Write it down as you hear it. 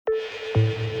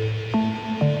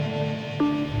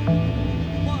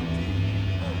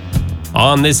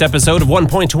On this episode of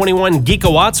 1.21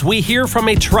 Geekawatts, we hear from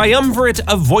a triumvirate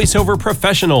of voiceover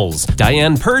professionals.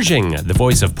 Diane Pershing, the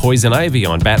voice of Poison Ivy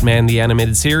on Batman the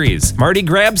Animated Series. Marty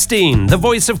Grabstein, the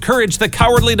voice of Courage the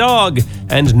Cowardly Dog.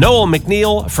 And Noel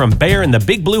McNeil from Bear in the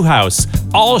Big Blue House.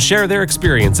 All share their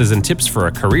experiences and tips for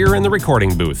a career in the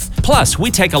recording booth. Plus, we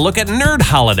take a look at nerd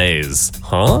holidays.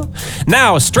 Huh?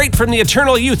 Now, straight from the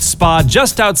Eternal Youth Spa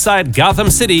just outside Gotham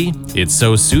City, it's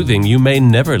so soothing you may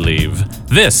never leave.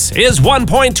 This is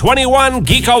 1.21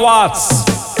 Geekawatts.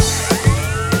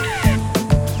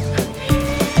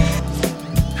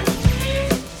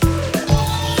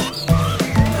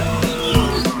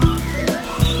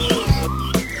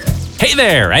 Hey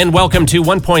there, and welcome to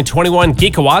 1.21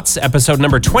 Geekawatts, episode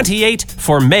number 28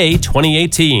 for May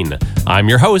 2018. I'm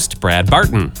your host, Brad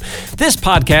Barton. This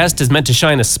podcast is meant to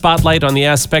shine a spotlight on the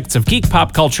aspects of geek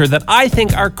pop culture that I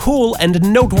think are cool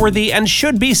and noteworthy and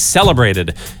should be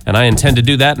celebrated. And I intend to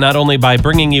do that not only by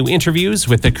bringing you interviews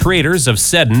with the creators of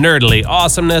said nerdly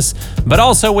awesomeness, but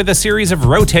also with a series of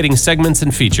rotating segments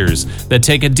and features that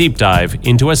take a deep dive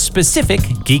into a specific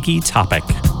geeky topic.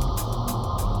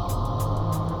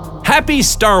 Happy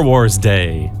Star Wars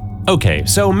Day! Okay,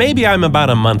 so maybe I'm about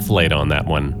a month late on that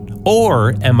one.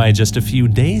 Or am I just a few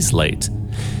days late?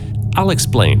 I'll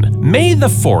explain. May the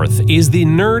 4th is the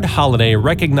nerd holiday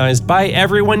recognized by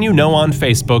everyone you know on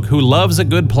Facebook who loves a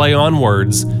good play on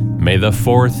words. May the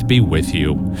 4th be with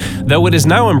you. Though it is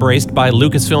now embraced by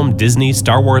Lucasfilm, Disney,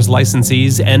 Star Wars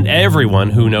licensees, and everyone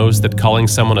who knows that calling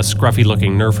someone a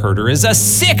scruffy-looking nerf herder is a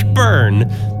sick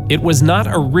burn, it was not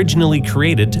originally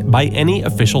created by any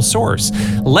official source.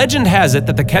 Legend has it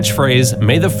that the catchphrase,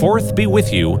 May the 4th be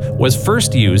with you, was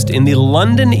first used in the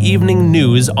London Evening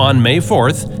News on May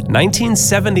 4th,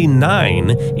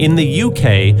 1979, in the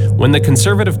UK, when the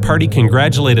Conservative Party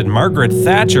congratulated Margaret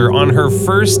Thatcher on her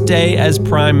first day as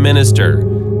Prime Minister.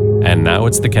 And now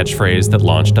it's the catchphrase that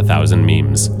launched 1,000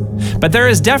 memes. But there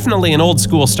is definitely an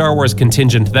old-school Star Wars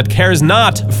contingent that cares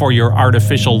not for your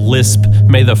artificial lisp,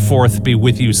 May the 4th be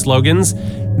with you slogans.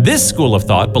 This school of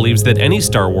thought believes that any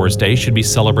Star Wars Day should be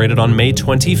celebrated on May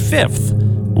 25th.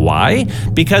 Why?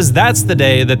 Because that's the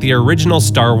day that the original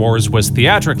Star Wars was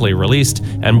theatrically released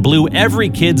and blew every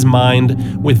kid's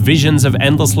mind with visions of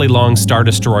endlessly long Star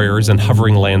Destroyers and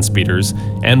hovering land speeders,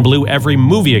 and blew every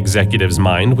movie executive's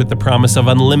mind with the promise of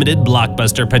unlimited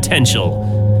blockbuster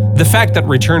potential. The fact that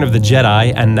Return of the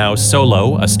Jedi and now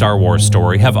Solo, a Star Wars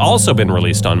story, have also been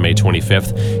released on May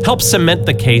 25th helps cement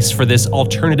the case for this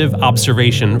alternative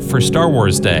observation for Star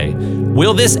Wars Day.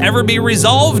 Will this ever be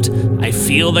resolved? I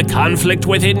feel the conflict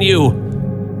within you.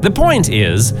 The point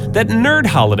is that nerd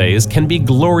holidays can be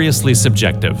gloriously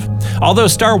subjective. Although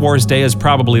Star Wars Day is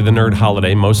probably the nerd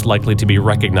holiday most likely to be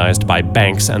recognized by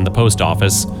banks and the post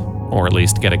office, or at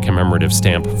least get a commemorative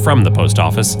stamp from the post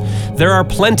office, there are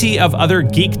plenty of other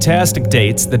geek-tastic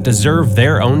dates that deserve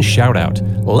their own shout-out.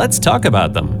 Let's talk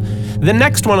about them. The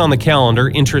next one on the calendar,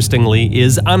 interestingly,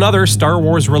 is another Star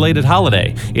Wars-related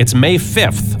holiday. It's May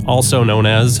 5th, also known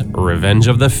as Revenge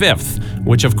of the Fifth,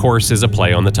 which of course is a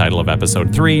play on the title of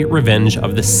Episode 3, Revenge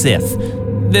of the Sith.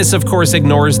 This, of course,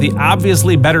 ignores the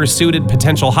obviously better-suited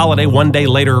potential holiday one day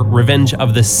later, Revenge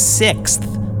of the Sixth.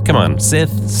 Come on,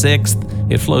 Sith, Sixth.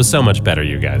 It flows so much better,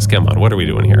 you guys. Come on, what are we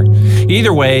doing here?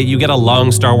 Either way, you get a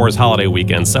long Star Wars holiday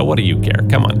weekend, so what do you care?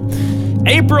 Come on.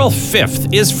 April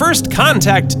 5th is First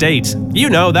Contact Date. You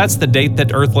know, that's the date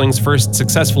that Earthlings first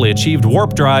successfully achieved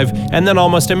warp drive and then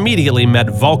almost immediately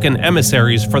met Vulcan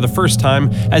emissaries for the first time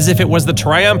as if it was the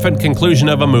triumphant conclusion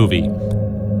of a movie.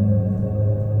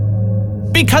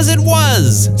 Because it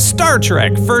was! Star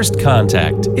Trek First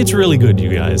Contact. It's really good,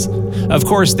 you guys. Of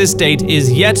course, this date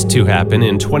is yet to happen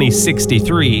in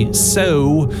 2063,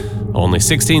 so only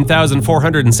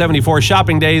 16,474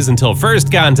 shopping days until First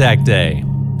Contact Day.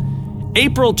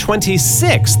 April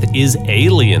 26th is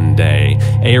Alien Day,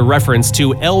 a reference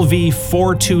to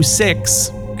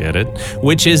LV-426, get it?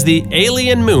 Which is the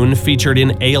alien moon featured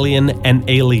in Alien and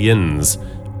Aliens,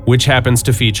 which happens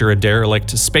to feature a derelict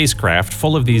spacecraft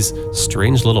full of these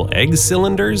strange little egg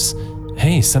cylinders.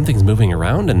 Hey, something's moving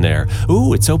around in there.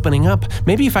 Ooh, it's opening up.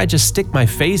 Maybe if I just stick my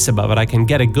face above it, I can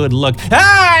get a good look.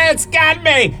 Ah, it's got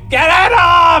me! Get it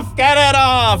off! Get it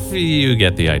off! You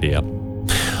get the idea.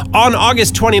 On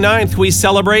August 29th, we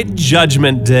celebrate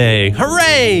Judgment Day.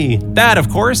 Hooray! That, of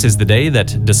course, is the day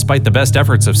that, despite the best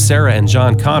efforts of Sarah and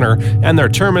John Connor and their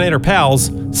Terminator pals,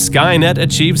 Skynet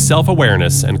achieves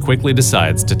self-awareness and quickly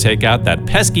decides to take out that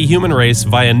pesky human race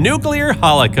via nuclear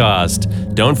holocaust.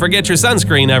 Don't forget your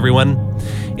sunscreen, everyone.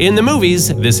 In the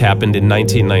movies, this happened in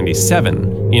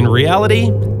 1997. In reality,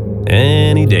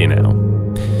 any day now.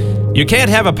 You can't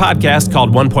have a podcast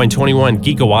called 1.21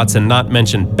 Gigawatts and not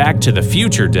mention Back to the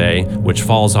Future Day, which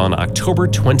falls on October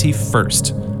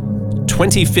 21st.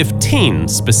 2015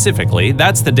 specifically,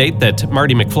 that's the date that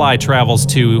Marty McFly travels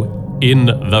to in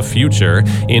the future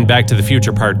in Back to the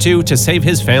Future Part 2 to save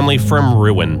his family from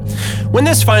ruin. When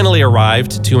this finally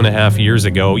arrived 2.5 years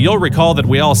ago, you'll recall that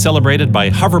we all celebrated by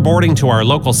hoverboarding to our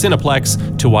local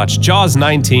Cineplex to watch Jaws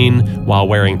 19 while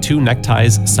wearing 2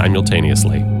 neckties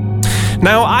simultaneously.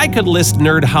 Now, I could list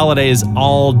nerd holidays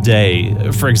all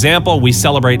day. For example, we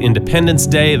celebrate Independence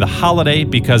Day, the holiday,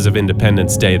 because of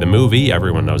Independence Day, the movie.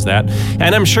 Everyone knows that.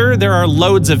 And I'm sure there are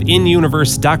loads of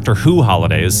in-universe Doctor Who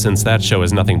holidays, since that show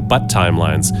is nothing but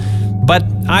timelines. But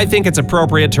I think it's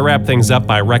appropriate to wrap things up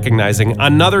by recognizing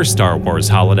another Star Wars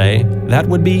holiday. That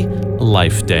would be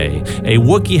Life Day, a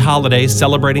Wookiee holiday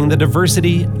celebrating the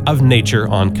diversity of nature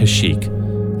on Kashyyyk,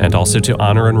 and also to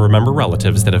honor and remember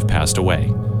relatives that have passed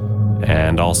away.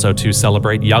 And also to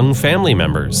celebrate young family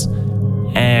members.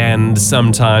 And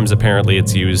sometimes, apparently,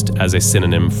 it's used as a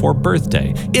synonym for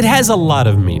birthday. It has a lot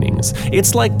of meanings.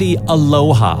 It's like the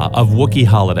aloha of Wookiee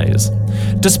holidays.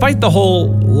 Despite the whole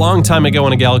long time ago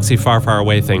in a galaxy far, far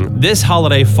away thing, this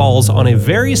holiday falls on a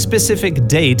very specific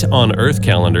date on Earth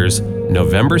calendars,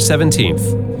 November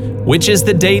 17th, which is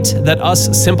the date that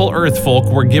us simple Earth folk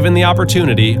were given the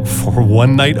opportunity, for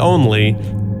one night only,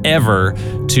 ever,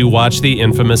 to watch the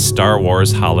infamous Star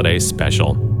Wars holiday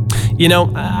special. You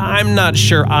know, I'm not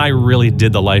sure I really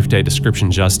did the Life Day description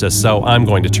justice, so I'm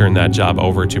going to turn that job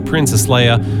over to Princess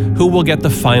Leia, who will get the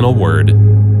final word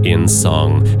in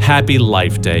song. Happy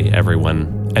Life Day,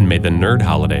 everyone, and may the nerd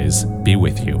holidays be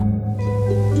with you.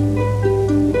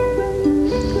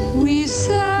 We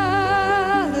celebrate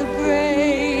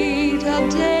a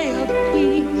day of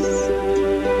peace,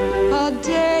 a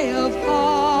day of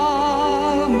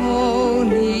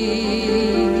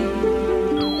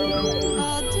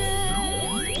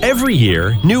Every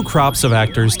year, new crops of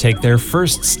actors take their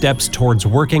first steps towards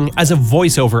working as a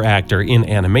voiceover actor in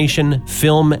animation,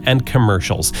 film, and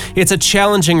commercials. It's a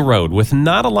challenging road with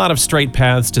not a lot of straight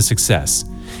paths to success.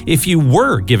 If you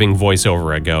were giving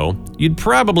voiceover a go, you'd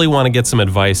probably want to get some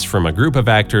advice from a group of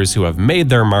actors who have made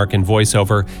their mark in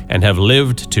voiceover and have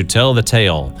lived to tell the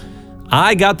tale.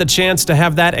 I got the chance to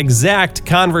have that exact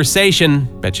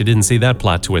conversation, bet you didn't see that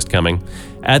plot twist coming,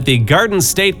 at the Garden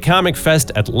State Comic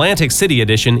Fest Atlantic City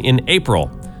edition in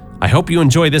April. I hope you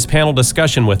enjoy this panel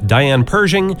discussion with Diane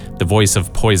Pershing, the voice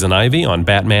of Poison Ivy on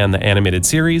Batman the Animated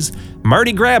Series,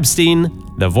 Marty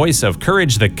Grabstein, the voice of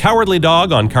Courage the Cowardly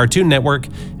Dog on Cartoon Network,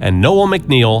 and Noel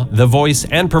McNeil, the voice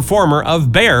and performer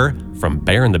of Bear from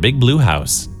Bear in the Big Blue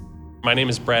House. My name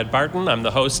is Brad Barton. I'm the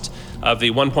host of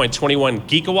the 1.21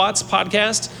 Gigawatts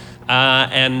podcast,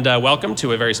 and welcome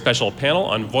to a very special panel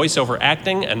on voiceover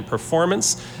acting and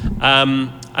performance.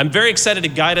 I'm very excited to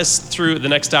guide us through the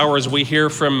next hour as we hear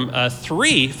from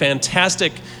 3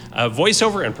 fantastic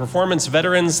voiceover and performance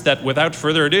veterans that, without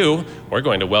further ado, we're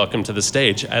going to welcome to the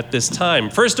stage at this time.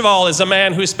 First of all is a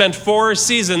man who spent 4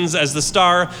 seasons as the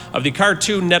star of the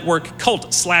Cartoon Network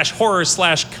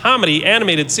cult/horror/comedy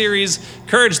animated series,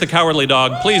 Courage the Cowardly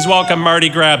Dog. Please welcome Marty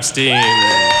Grabstein.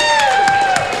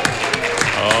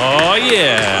 Oh,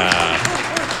 yeah.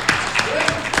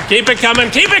 Keep it coming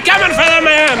for the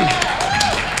man.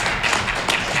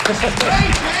 That's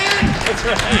right, man. That's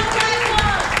right.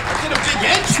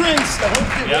 Entrance.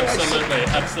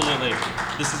 Absolutely.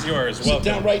 This is yours. Welcome.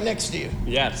 Sit down right next to you.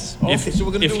 Yes. Okay, so we're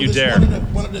going to do this dare.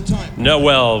 one at a time. No,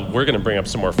 well, we're going to bring up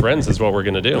some more friends is what we're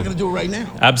going to do. We're going to do it right now.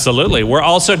 Absolutely. We're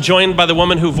also joined by the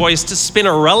woman who voiced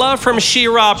Spinnerella from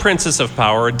She-Ra, Princess of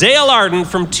Power, Dale Arden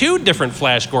from 2 different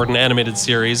Flash Gordon animated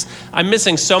series. I'm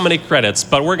missing so many credits,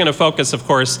 but we're going to focus, of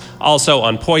course, also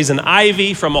on Poison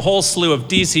Ivy from a whole slew of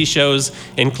DC shows,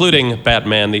 including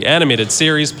Batman the Animated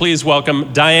Series. Please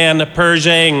welcome Diane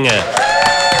Pershing.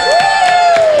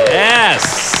 Yes.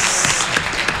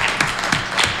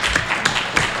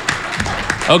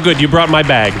 Oh, good. You brought my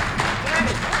bag.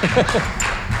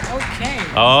 Okay.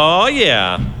 Oh,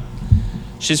 yeah.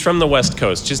 She's from the West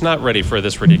Coast. She's not ready for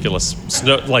this ridiculous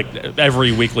snow, like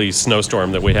every weekly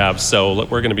snowstorm that we have, so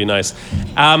we're going to be nice.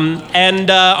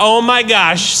 Oh my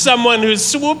gosh, someone who's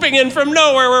swooping in from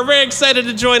nowhere. We're very excited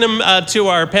to join him to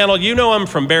our panel. You know him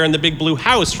from Bear in the Big Blue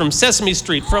House, from Sesame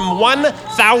Street, from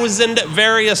 1,000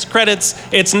 various credits.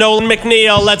 It's Noel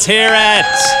McNeil. Let's hear it.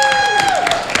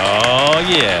 Oh,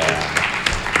 yeah.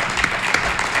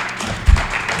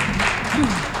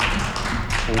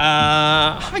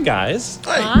 Hi guys.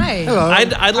 Hi. Hello.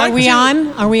 I'd like Are we to... on?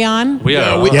 Are we on? We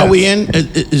are. Are we in?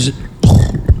 Is it?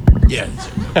 Yeah.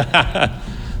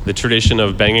 The tradition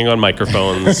of banging on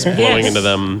microphones, blowing into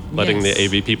them, letting the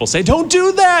AV people say, "Don't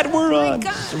do that, we're on."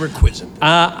 It's a requisite.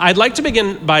 I'd like to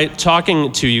begin by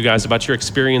talking to you guys about your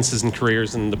experiences and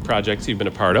careers and the projects you've been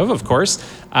a part of course,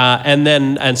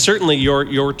 and certainly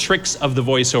your tricks of the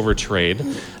voiceover trade.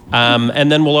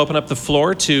 And then we'll open up the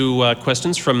floor to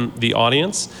questions from the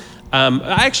audience.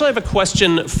 I actually have a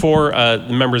question for the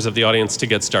members of the audience to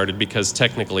get started, because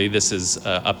technically this is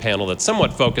a panel that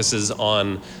somewhat focuses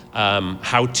on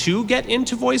how to get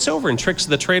into voiceover and tricks of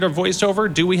the trade of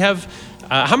voiceover. Do we have,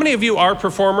 how many of you are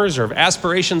performers or have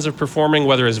aspirations of performing,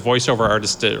 whether as voiceover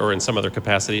artists or in some other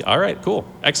capacity? All right, cool,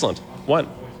 excellent. One.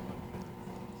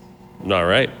 All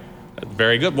right.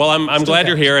 Very good. Well, I'm glad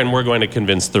you're here, and we're going to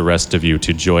convince the rest of you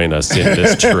to join us in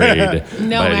this trade.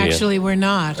 No, actually, we're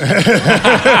not.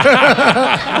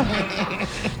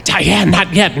 Diane,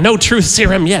 not yet. No truth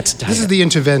serum yet. Diane. This is the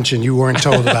intervention you weren't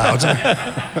told about.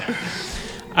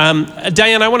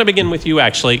 Diane, I want to begin with you,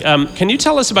 actually. Can you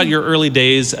tell us about your early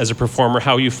days as a performer,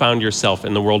 how you found yourself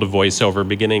in the world of voiceover,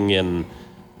 beginning in,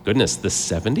 goodness, the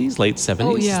 70s, late 70s?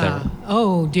 Oh, yeah.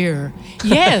 Oh, dear.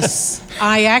 Yes.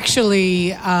 I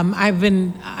actually,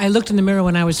 I looked in the mirror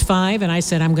when I was 5, and I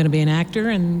said, I'm going to be an actor,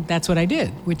 and that's what I did,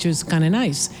 which was kind of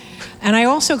nice. And I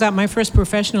also got my first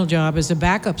professional job as a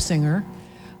backup singer,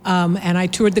 and I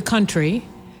toured the country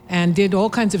and did all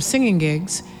kinds of singing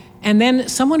gigs. And then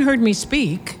someone heard me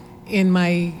speak in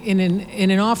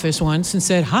an office once and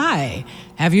said, "Hi,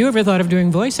 have you ever thought of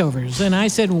doing voiceovers?" And I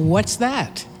said, "What's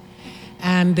that?"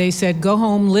 And they said, "Go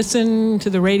home, listen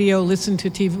to the radio, listen to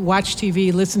TV, watch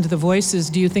TV, listen to the voices.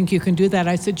 Do you think you can do that?"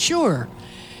 I said, "Sure."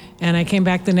 And I came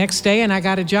back the next day, and I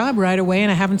got a job right away,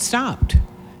 and I haven't stopped.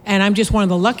 And I'm just one of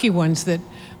the lucky ones that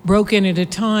broke in at a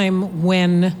time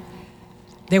when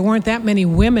there weren't that many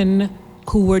women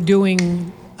who were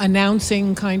doing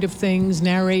announcing kind of things,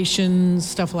 narrations,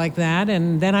 stuff like that.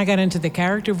 And then I got into the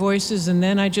character voices, and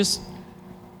then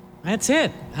that's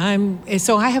it.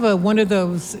 So I have one of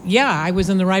those, I was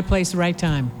in the right place, the right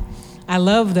time. I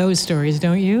love those stories,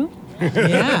 don't you?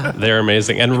 Yeah. They're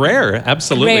amazing. And rare,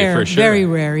 absolutely, rare, for sure. Very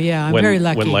rare, yeah. I'm very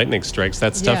lucky. When lightning strikes,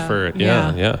 that's tough for,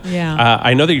 Yeah.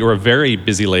 I know that you were a very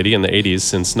busy lady in the 80s,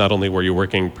 since not only were you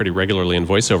working pretty regularly in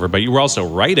voiceover, but you were also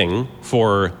writing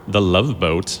for The Love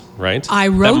Boat, right? I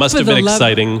wrote that must for have been the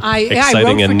exciting, I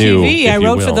exciting wrote and for new, TV. I if you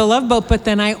wrote for will. The Love Boat, but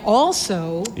then I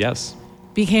also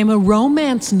became a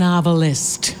romance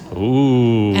novelist.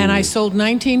 Ooh. And I sold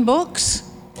 19 books,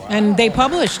 and they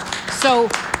published. So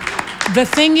the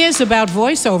thing is about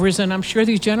voiceovers, and I'm sure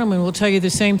these gentlemen will tell you the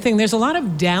same thing, there's a lot of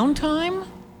downtime.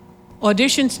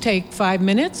 Auditions take 5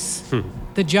 minutes.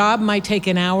 The job might take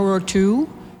an hour or 2,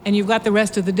 and you've got the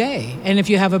rest of the day. And if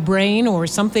you have a brain or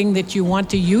something that you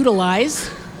want to utilize,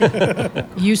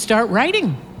 you start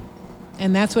writing.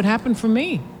 And that's what happened for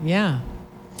me, yeah.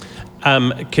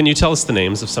 Can you tell us the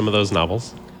names of some of those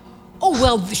novels? Oh,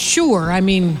 well, sure. I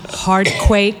mean,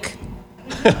 Heartquake.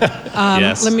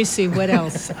 Yes. Let me see, what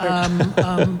else?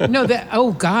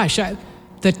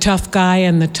 The Tough Guy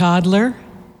and the Toddler.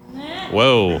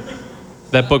 Whoa.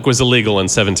 That book was illegal in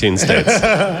 17 states.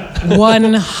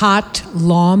 One Hot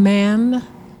Lawman.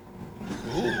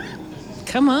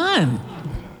 Come on.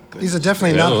 These are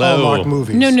definitely not Hallmark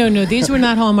movies. No. These were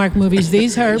not Hallmark movies.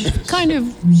 These are kind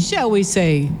of, shall we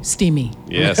say, steamy.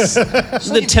 Yes.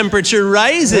 The temperature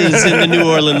rises in the New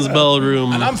Orleans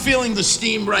ballroom. And I'm feeling the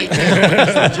steam right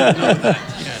now.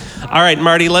 All right,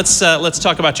 Marty, let's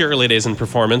talk about your early days in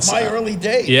performance. My early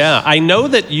days. Yeah, I know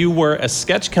that you were a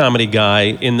sketch comedy guy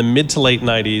in the mid to late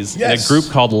 90s in a group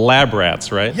called Lab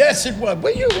Rats, right? Yes, it was. Were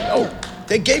you? Oh,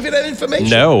 they gave you that information?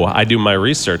 No, I do my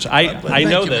research. I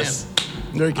know this.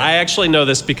 I actually know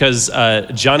this because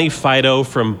Johnny Fido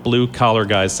from Blue Collar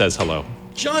Guys says hello.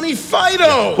 Johnny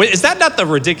Fido! Wait, is that not the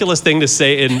ridiculous thing to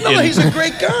say in... No, he's a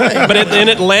great guy. But in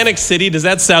Atlantic City, does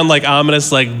that sound like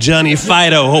ominous? Like, Johnny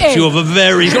Fido hopes you have a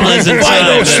very pleasant time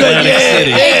in Atlantic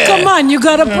City. Hey, come on, you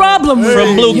got a problem with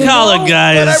From Blue Collar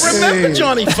Guys. But I remember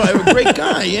Johnny Fido, a great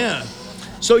guy, yeah.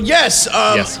 So yes.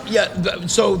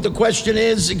 So the question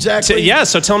is exactly.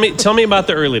 So tell me about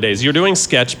the early days. You're doing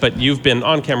sketch, but you've been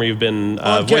on camera. You've been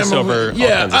voiceover.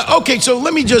 Yeah. Okay. So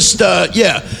let me just.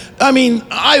 I mean,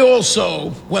 I also,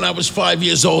 when I was 5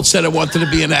 years old, said I wanted to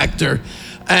be an actor,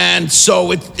 and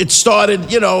so it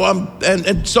started.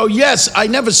 And so yes, I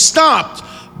never stopped.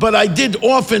 But I did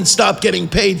often stop getting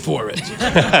paid for it.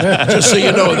 Just so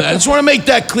you know that. I just want to make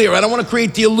that clear. I don't want to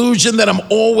create the illusion that I'm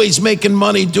always making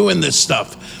money doing this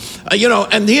stuff.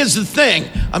 And here's the thing.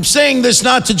 I'm saying this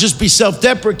not to just be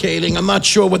self-deprecating. I'm not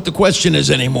sure what the question is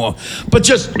anymore. But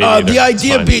just Me neither. the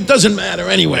idea It's fine. it doesn't matter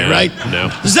anyway, No, right? no.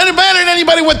 Does it matter to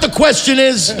anybody what the question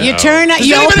is? You turn. Does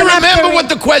You anybody open up remember the, what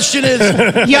the question is?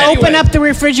 You open Anyway. up the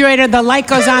refrigerator. The light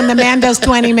goes on. The man does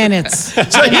 20 minutes. So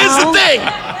here's the thing.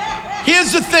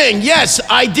 Here's the thing. Yes,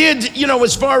 I did,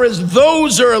 as far as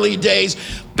those early days,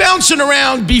 bouncing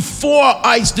around before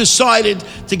I decided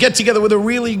to get together with a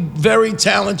really very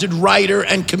talented writer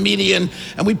and comedian.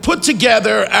 And we put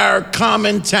together our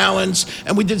common talents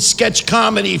and we did sketch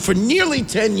comedy for nearly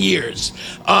 10 years.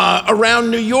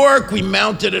 Around New York, we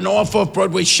mounted an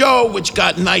off-Broadway show, which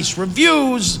got nice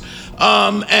reviews.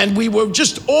 And we were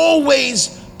just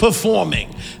always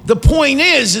performing. The point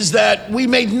is that we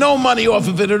made no money off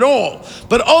of it at all.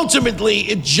 But ultimately,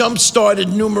 it jump-started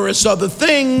numerous other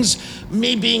things.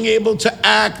 Me being able to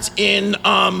act in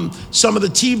some of the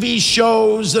TV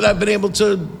shows that I've been able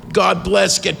to, God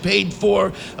bless, get paid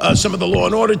for. Some of the Law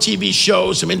and Order TV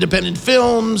shows, some independent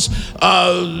films,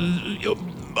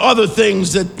 other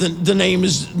things that the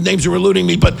names are eluding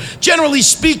me. But generally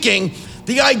speaking,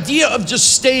 the idea of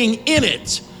just staying in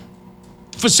it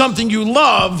for something you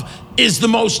love is the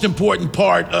most important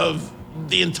part of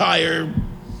the entire,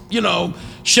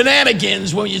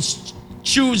 shenanigans when you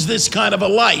choose this kind of a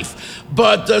life.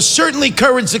 But certainly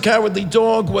Courage the Cowardly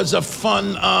Dog was a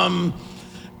fun,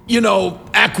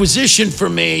 acquisition for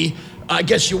me. I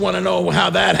guess you want to know how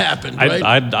that happened, right?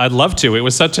 I'd love to. It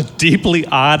was such a deeply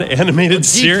odd animated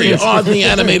series. Oddly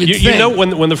animated You thing. know,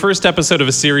 when the first episode of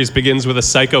a series begins with a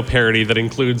Psycho parody that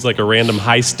includes like a random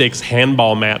high-stakes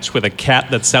handball match with a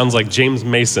cat that sounds like James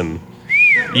Mason,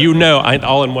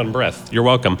 all in one breath. You're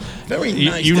welcome. Very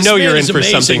nice. You This know man you're in is for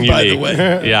amazing, something by the unique.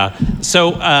 way. Yeah.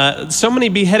 So many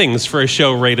beheadings for a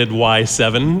show rated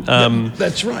Y7.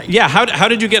 That's right. Yeah. How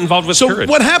did you get involved with So Courage?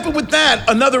 what happened with that,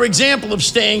 another example of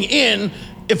staying in,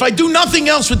 if I do nothing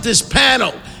else with this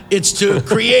panel, it's to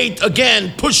create,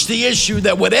 again, push the issue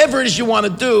that whatever it is you want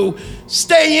to do,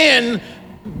 stay in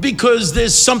because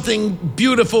there's something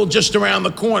beautiful just around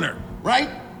the corner, right?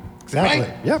 Exactly.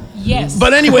 Right? Yep. Yes.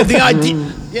 But anyway, the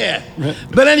idea, yeah.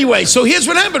 But anyway, so here's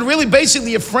what happened. Really,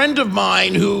 basically, a friend of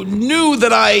mine who knew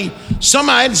that I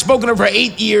hadn't spoken to her for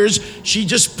 8 years. She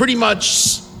just pretty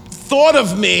much thought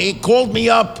of me, called me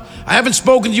up. I haven't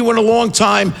spoken to you in a long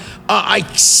time. I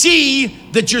see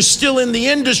that you're still in the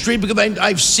industry because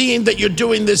I've seen that you're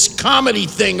doing this comedy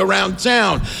thing around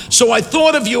town. So I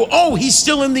thought of you. Oh, he's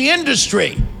still in the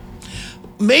industry.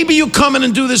 Maybe you come in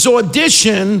and do this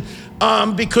audition.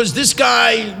 Because this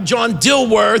guy, John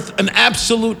Dilworth, an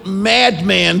absolute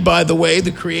madman, by the way,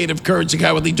 the creative Courage the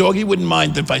Cowardly Dog, he wouldn't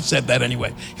mind if I said that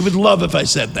anyway. He would love if I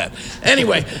said that.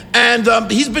 Anyway, and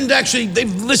he's been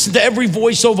they've listened to every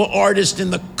voiceover artist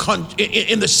in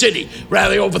the city,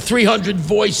 rather, over 300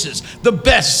 voices, the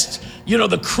best.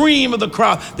 The cream of the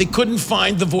crop. They couldn't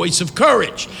find the voice of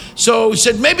Courage. So he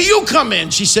said, maybe you come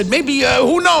in. She said, maybe,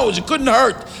 who knows? It couldn't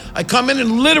hurt. I come in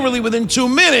and literally within 2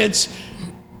 minutes,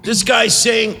 this guy's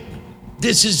saying,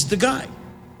 this is the guy.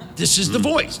 This is the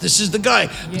voice. This is the guy.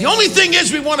 Yeah. The only thing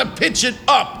is we want to pitch it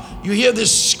up. You hear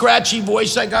this scratchy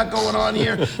voice I got going on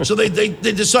here? So they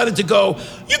decided to go,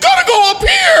 you got to go up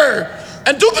here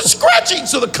and do the scratching.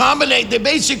 So they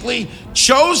basically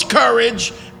chose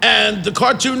Courage, and the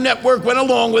Cartoon Network went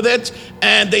along with it,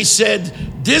 and they said,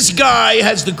 this guy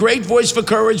has the great voice for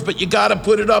Courage, but you got to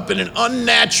put it up in an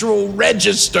unnatural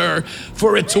register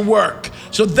for it to work.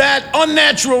 So that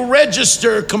unnatural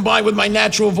register combined with my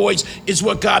natural voice is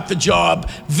what got the job.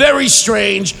 Very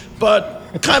strange, but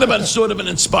kind of a sort of an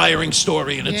inspiring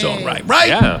story in its own right, right?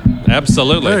 Yeah,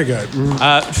 absolutely. Very good.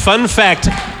 Fun fact,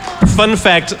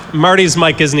 Marty's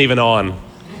mic isn't even on.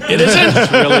 It isn't?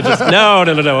 It's really just, no,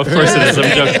 of course it is.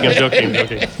 I'm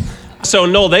joking. So,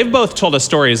 Noel, they've both told us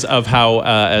stories of how,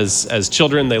 as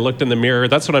children, they looked in the mirror.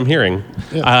 That's what I'm hearing.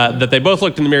 Yeah. That they both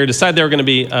looked in the mirror, decided they were going to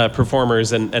be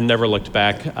performers, and never looked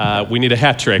back. We need a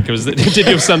hat trick. Did you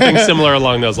have something similar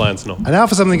along those lines, Noel? And now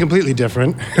for something completely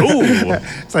different. Ooh.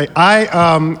 It's like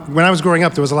when I was growing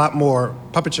up, there was a lot more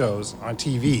puppet shows on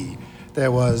TV.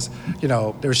 There was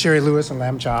Sherry Lewis and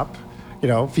Lamb Chop,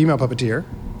 female puppeteer.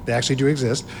 They actually do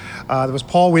exist. There was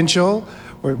Paul Winchell,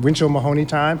 or Winchell Mahoney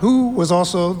time, who was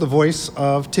also the voice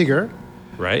of Tigger.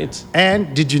 Right.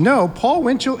 And did you know Paul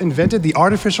Winchell invented the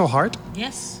artificial heart?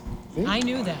 Yes, I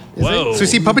knew that. Whoa. So you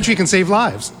see, puppetry can save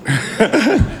lives.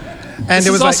 And This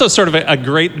is also sort of a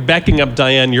great backing up,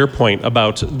 Diane, your point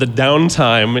about the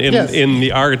downtime in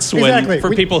the arts Exactly. for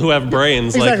people who have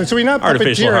brains exactly. like So we're not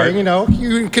artificial heart. puppeteering,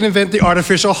 you can invent the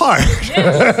artificial heart.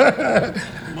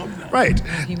 Right.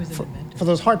 He was an inventor. for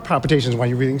those heart palpitations while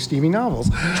you're reading steamy novels.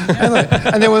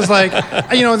 And there was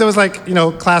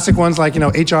classic ones like,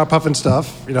 H.R. Puffin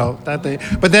stuff, that thing.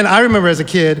 But then I remember as a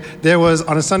kid, there was,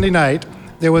 on a Sunday night,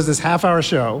 there was this half-hour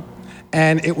show,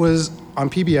 and it was on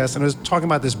PBS, and it was talking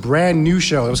about this brand new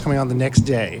show that was coming on the next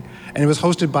day. And it was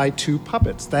hosted by two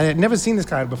puppets that I had never seen this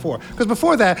kind of before. Because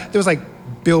before that, there was like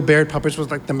Bill Baird puppets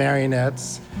was like the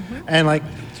marionettes, and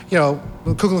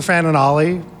Kukla, Fran, and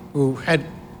Ollie, who had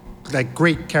like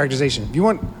great characterization. If you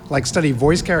want study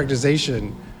voice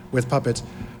characterization with puppets,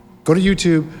 go to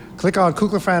YouTube, click on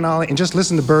Kukla, Fran, and Ollie, and just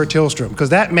listen to Burr Tillstrom, because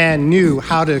that man knew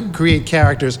how to create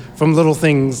characters from little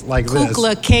things like this.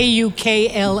 Kukla,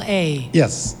 Kukla.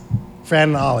 Yes, Fran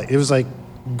and Ollie. It was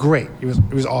great.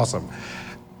 It was awesome.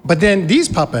 But then these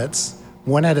puppets,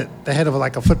 one had the head of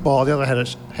a football, the other had a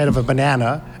head of a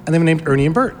banana, and they were named Ernie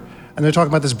and Bert. And they're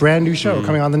talking about this brand new show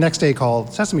coming on the next day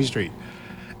called Sesame Street.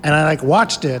 And I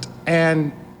watched it,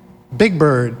 and Big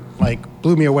Bird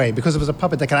blew me away because it was a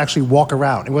puppet that could actually walk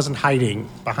around. It wasn't hiding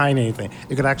behind anything.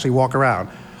 It could actually walk around.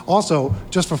 Also,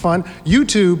 just for fun,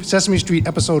 YouTube Sesame Street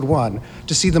episode 1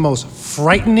 to see the most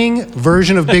frightening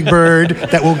version of Big Bird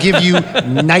that will give you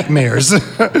nightmares.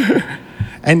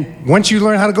 And once you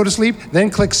learn how to go to sleep,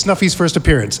 then click Snuffy's first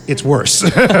appearance. It's worse.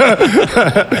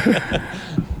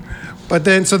 But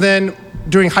then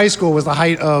during high school was the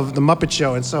height of the Muppet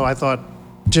Show, and so I thought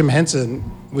Jim Henson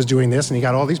was doing this, and he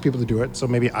got all these people to do it, so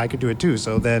maybe I could do it too.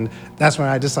 So then that's when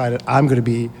I decided I'm going to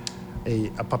be a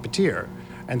puppeteer.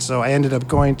 And so I ended up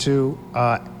going to,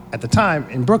 at the time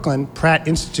in Brooklyn, Pratt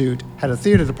Institute had a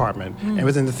theater department. And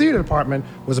within the theater department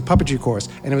was a puppetry course,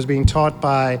 and it was being taught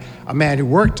by a man who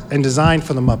worked and designed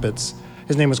for the Muppets.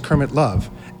 His name was Kermit Love.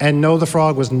 And no, the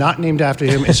frog was not named after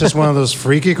him. It's just one of those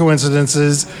freaky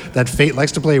coincidences that fate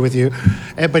likes to play with you.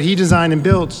 But he designed and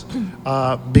built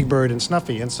Big Bird and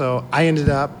Snuffy. And so I ended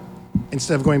up,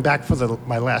 instead of going back for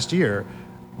my last year,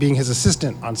 being his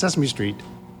assistant on Sesame Street,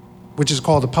 which is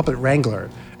called the Puppet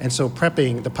Wrangler. And so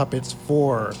prepping the puppets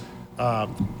for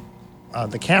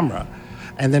the camera.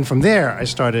 And then from there, I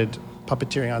started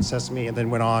puppeteering on Sesame, and then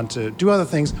went on to do other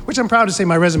things, which I'm proud to say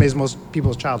my resume is most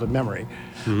people's childhood memory.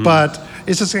 But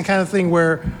it's just the kind of thing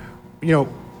where,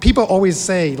 people always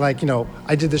say,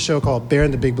 I did this show called Bear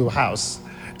in the Big Blue House.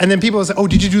 And then people say, oh,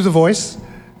 did you do the voice?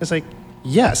 It's like,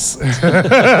 yes,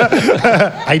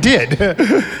 I did.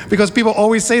 Because people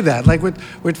always say that. Like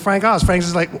with Frank Oz, Frank's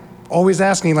is always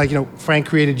asking, Frank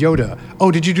created Yoda. Oh,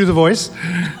 did you do the voice?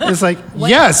 It's like,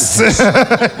 yes,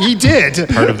 he did.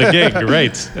 Part of the gig,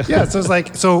 right? Yeah, so it's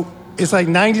like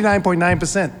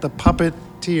 99.9%. The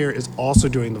puppeteer is also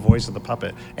doing the voice of the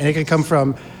puppet. And it can come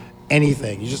from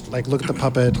anything. You just look at the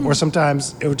puppet, or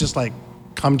sometimes it would just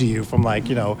come to you from a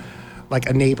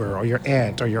neighbor or your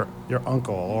aunt or your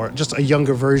uncle, or just a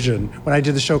younger version. When I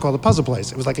did the show called The Puzzle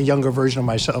Place, it was a younger version of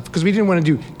myself, because we didn't want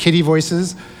to do kiddie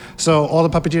voices. So all the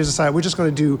puppeteers decided we're just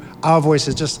going to do our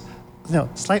voices just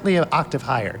slightly an octave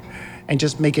higher, and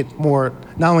just make it more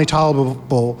not only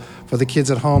tolerable for the kids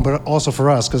at home, but also for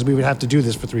us, because we would have to do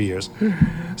this for 3 years.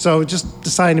 So just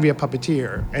deciding to be a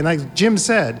puppeteer. And like Jim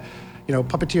said,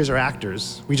 puppeteers are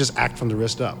actors. We just act from the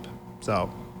wrist up. So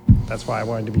that's why I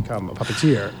wanted to become a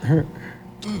puppeteer.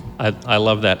 I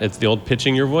love that. It's the old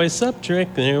pitching your voice up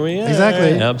trick. There we are.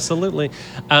 Exactly. Absolutely.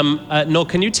 Noel,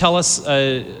 can you tell us,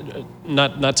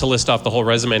 not to list off the whole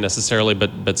resume necessarily,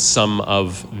 but some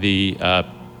of the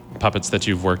puppets that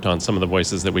you've worked on, some of the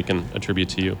voices that we can attribute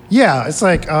to you? Yeah, it's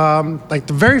like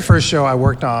the very first show I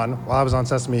worked on while I was on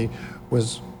Sesame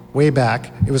was way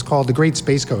back. It was called The Great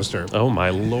Space Coaster. Oh, my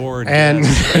Lord. And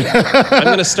I'm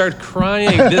going to start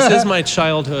crying. This is my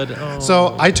childhood. Oh.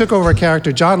 So I took over a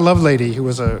character, John Lovelady, who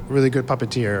was a really good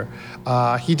puppeteer.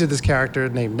 He did this character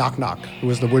named Knock Knock, who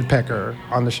was the woodpecker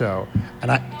on the show.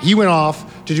 And he went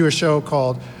off to do a show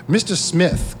called Mr.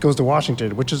 Smith Goes to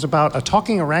Washington, which is about a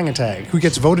talking orangutan who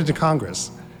gets voted to Congress.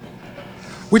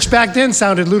 Which back then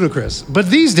sounded ludicrous. But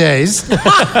these days,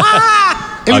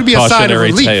 it would be a sign of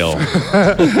relief. Tale.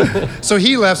 So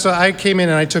he left, so I came in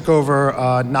and I took over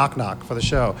Knock Knock for the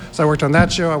show. So I worked on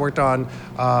that show. I worked on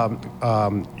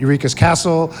Eureka's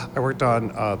Castle. I worked on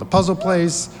The Puzzle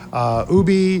Place,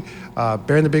 Ubi,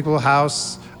 Bear in the Big Blue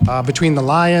House, Between the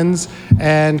Lions.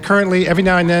 And currently, every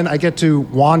now and then, I get to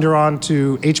wander on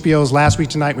to HBO's Last Week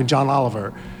Tonight with John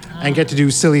Oliver, and get to do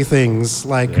silly things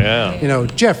like,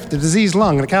 Jeff, the diseased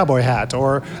lung in a cowboy hat,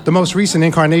 or the most recent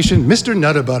incarnation, Mr.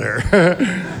 Nutter Butter,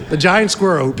 the giant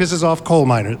squirrel who pisses off coal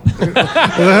miners.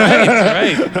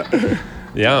 Right.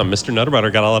 Yeah, Mr. Nutter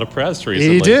Butter got a lot of press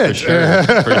recently. He did.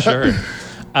 For sure.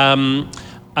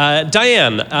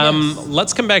 Diane,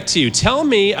 let's come back to you. Tell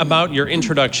me about your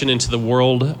introduction into the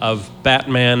world of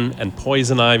Batman and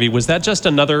Poison Ivy. Was that just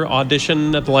another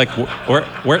audition at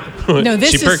where No,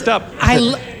 this she perked up?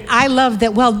 I love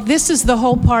that. Well, this is the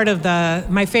whole part of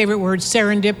my favorite word,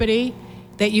 serendipity,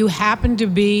 that you happen to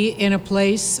be in a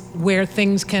place where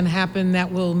things can happen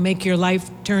that will make your life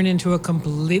turn into a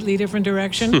completely different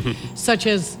direction, such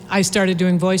as I started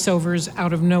doing voiceovers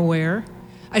out of nowhere.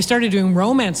 I started doing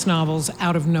romance novels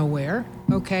out of nowhere,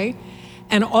 okay?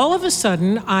 And all of a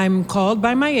sudden, I'm called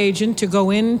by my agent to go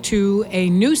into a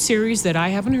new series that I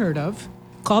haven't heard of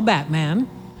called Batman.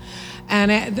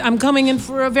 And I'm coming in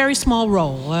for a very small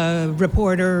role, a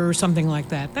reporter or something like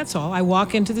that. That's all. I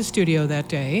walk into the studio that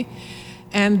day,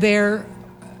 and they're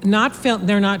not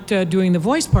doing the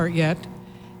voice part yet.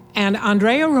 And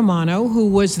Andrea Romano, who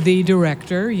was the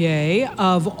director,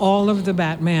 of all of the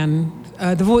Batman,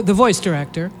 the voice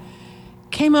director,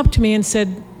 came up to me and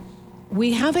said,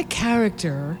 "We have a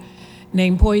character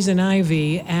named Poison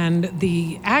Ivy, and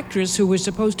the actress who was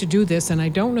supposed to do this, and I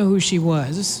don't know who she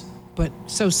was, but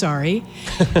so sorry,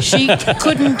 she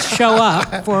couldn't show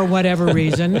up for whatever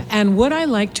reason, and would I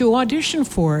like to audition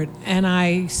for it?" And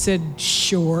I said,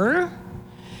 "Sure."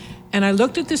 And I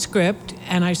looked at the script,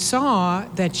 and I saw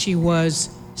that she was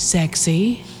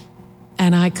sexy,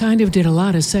 and I kind of did a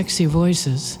lot of sexy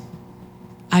voices.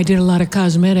 I did a lot of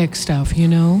cosmetic stuff,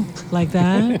 like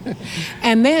that.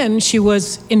 And then she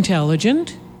was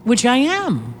intelligent, which I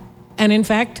am. And in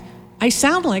fact, I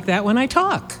sound like that when I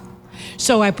talk.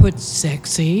 So I put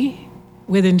sexy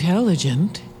with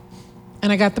intelligent,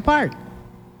 and I got the part.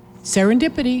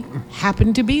 Serendipity,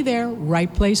 happened to be there,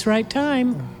 right place, right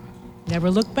time.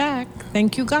 Never look back.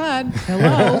 Thank you, God.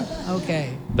 Hello. Okay.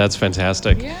 That's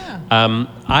fantastic. Yeah.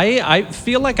 I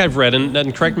feel like I've read,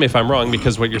 and correct me if I'm wrong,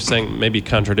 because what you're saying maybe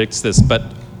contradicts this, but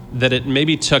that it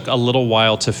maybe took a little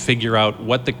while to figure out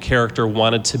what the character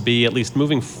wanted to be, at least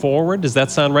moving forward. Does that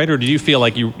sound right? Or do you feel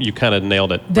like you kind of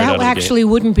nailed it? That right out of the actually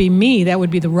wouldn't be me. That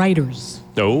would be the writers.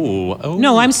 gate? Oh.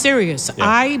 No, I'm serious. Yeah.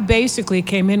 I basically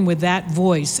came in with that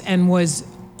voice and was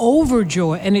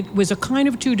overjoyed. And it was a kind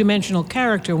of two-dimensional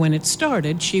character when it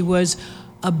started. She was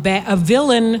a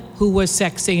villain who was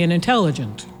sexy and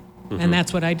intelligent. And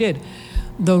that's what I did.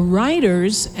 The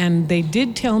writers, and they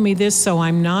did tell me this, so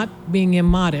I'm not being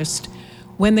immodest,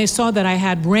 when they saw that I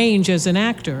had range as an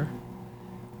actor,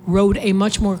 wrote a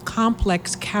much more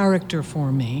complex character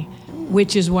for me,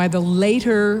 which is why the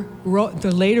later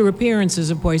appearances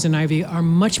of Poison Ivy are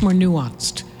much more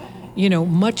nuanced.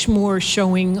 Much more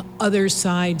showing other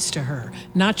sides to her,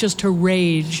 not just her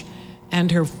rage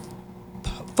and her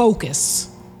focus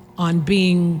on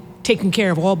taking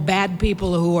care of all bad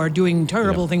people who are doing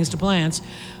terrible things to plants,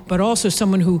 but also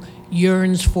someone who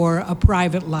yearns for a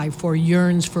private life or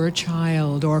yearns for a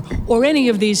child or any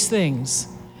of these things.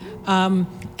 And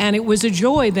it was a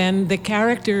joy then. The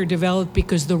character developed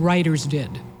because the writers did,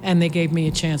 and they gave me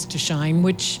a chance to shine,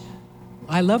 which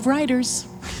I love writers.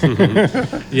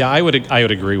 Yeah, I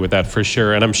would agree with that for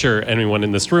sure. And I'm sure anyone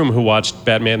in this room who watched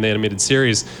Batman the Animated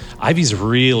Series, Ivy's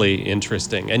really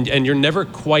interesting. And you're never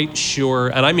quite sure,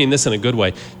 and I mean this in a good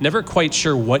way, never quite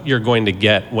sure what you're going to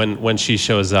get when she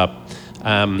shows up.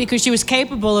 Because she was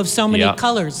capable of so many Yeah.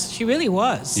 colors. She really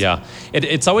was. Yeah,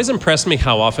 it's always impressed me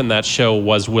how often that show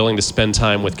was willing to spend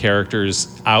time with characters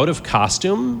out of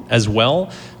costume as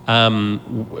well.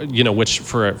 Which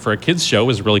for a kids show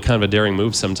is really kind of a daring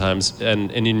move sometimes.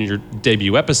 And in your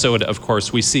debut episode, of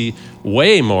course, we see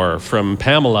way more from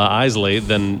Pamela Isley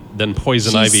than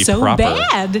Poison She's Ivy so proper.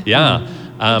 bad. Yeah.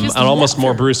 And just almost love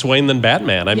more her. Bruce Wayne than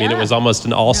Batman. I mean, it Yeah. was almost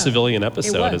an all-civilian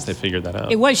episode was. as they figured that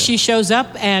out. It was. She shows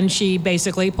up and she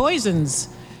basically poisons,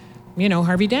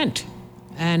 Harvey Dent,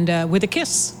 and with a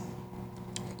kiss,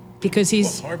 because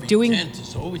he's Harvey doing. Dent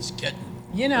is always getting.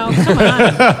 Come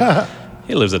on.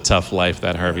 He lives a tough life,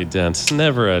 that Harvey Dent.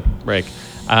 Never a break.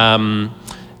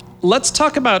 Let's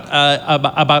talk about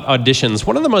auditions.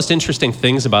 One of the most interesting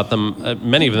things about them,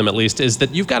 many of them at least, is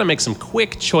that you've got to make some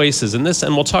quick choices in this,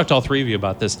 and we'll talk to all three of you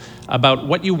about this, about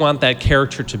what you want that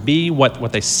character to be,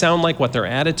 what they sound like, what their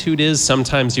attitude is.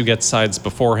 Sometimes you get sides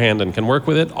beforehand and can work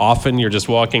with it. Often you're just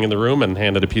walking in the room and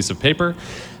handed a piece of paper.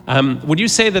 Would you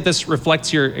say that this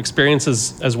reflects your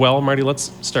experiences as well, Marty?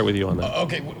 Let's start with you on that.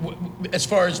 Okay, as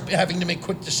far as having to make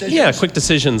quick decisions. Yeah, quick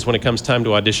decisions when it comes time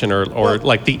to audition, or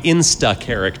like the Insta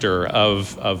character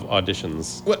of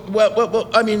auditions. Well,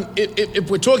 I mean, if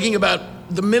we're talking about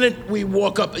the minute we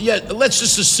walk up, let's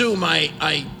just assume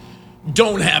I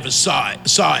don't have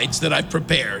sides that I've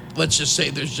prepared. Let's just say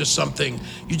there's just something,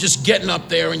 you're just getting up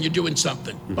there and you're doing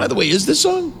something. By the way, is this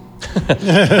on?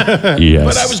 Yes.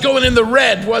 But I was going in the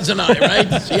red, wasn't I?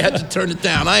 Right? So you had to turn it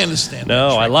down. I understand. No,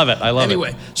 that, I right? love it. I love it.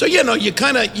 Anyway, so you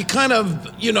kind of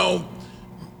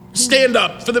stand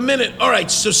up for the minute. All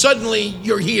right, so suddenly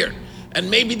you're here. And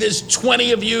maybe there's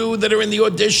 20 of you that are in the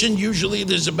audition. Usually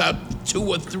there's about 2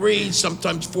 or 3,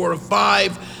 sometimes 4 or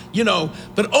 5,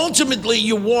 But ultimately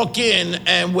you walk in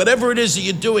and whatever it is that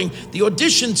you're doing, the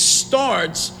audition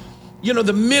starts,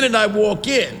 the minute I walk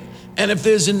in. And if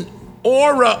there's an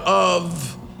aura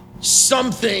of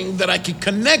something that I can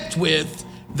connect with,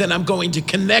 then I'm going to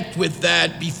connect with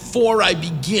that before I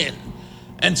begin.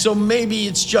 And so maybe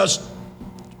it's just,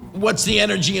 what's the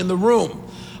energy in the room?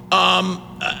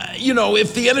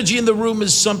 If the energy in the room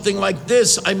is something like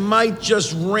this, I might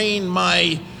just rein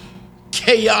my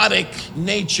chaotic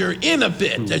nature in a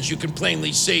bit, as you can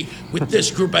plainly see. With this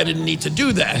group, I didn't need to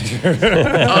do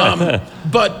that.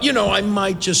 But, I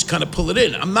might just kind of pull it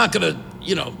in. I'm not going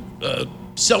to,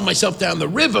 sell myself down the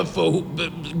river for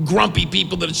grumpy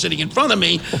people that are sitting in front of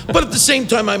me, but at the same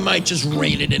time, I might just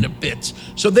rein it in a bit.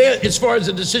 So there, as far as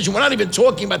the decision, we're not even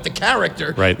talking about the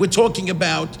character. Right. We're talking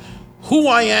about who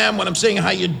I am when I'm saying how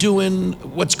you doing,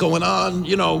 what's going on,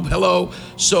 hello.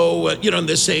 So, and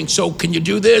they're saying, so can you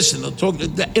do this? And they'll talk.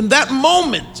 In that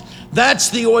moment, that's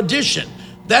the audition.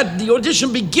 The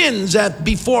audition begins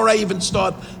before I even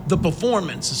start the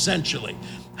performance, essentially.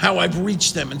 How I've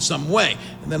reached them in some way.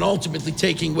 And then ultimately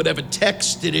taking whatever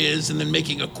text it is and then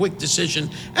making a quick decision.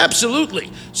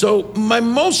 Absolutely. So my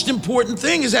most important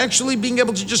thing is actually being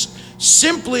able to just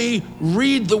simply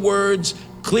read the words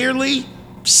clearly,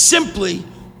 simply.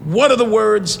 What are the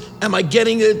words? Am I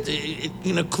getting it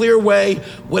in a clear way?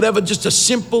 Whatever, just a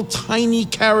simple, tiny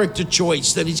character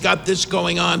choice that he's got this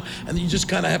going on, and you just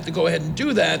kind of have to go ahead and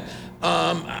do that.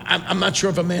 I'm not sure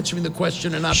if I'm answering the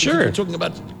question or not. Sure. Because we're talking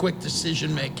about quick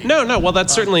decision making. No. Well, that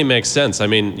certainly makes sense. I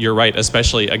mean, you're right,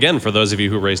 especially, again, for those of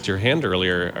you who raised your hand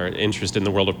earlier, are interested in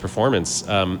the world of performance.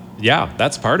 Yeah,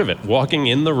 that's part of it. Walking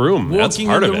in the room. That's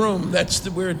part of it. Walking in the room. That's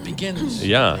where it begins.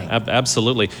 Yeah,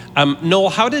 absolutely. Noel,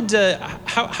 how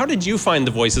did you find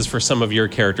the voices for some of your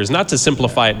characters? Not to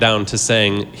simplify it down to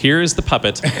saying, here's the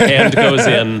puppet, hand goes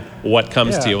in, what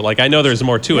comes to you? Like, I know there's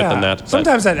more to it than that. But.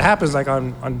 Sometimes that happens, like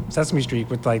on Sesame Street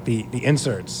with like the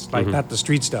inserts, like not the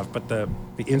street stuff, but the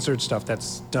insert stuff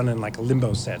that's done in like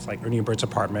limbo sets, like Ernie and Bert's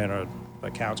apartment or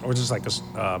accounts, or just like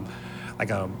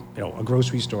a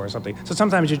grocery store or something. So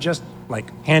sometimes you just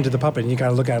like hand to the puppet and you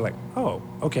gotta look at it like, oh,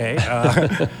 okay.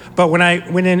 But when I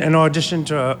went in and auditioned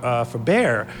for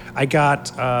Bear, I got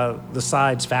the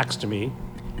sides faxed to me.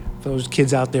 For those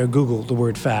kids out there, Google the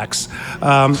word fax.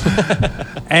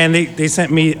 And they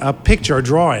sent me a picture, a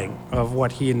drawing of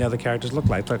what he and the other characters looked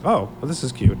like. It's like, oh, well, this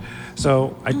is cute.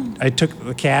 So I took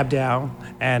the cab down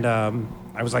and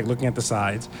I was like looking at the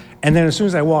sides. And then as soon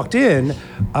as I walked in,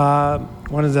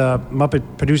 one of the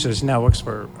Muppet producers, now works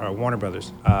for Warner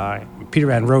Brothers, Peter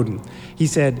Van Roden, he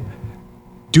said,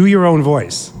 do your own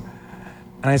voice.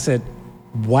 And I said,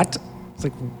 what?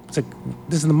 It's like,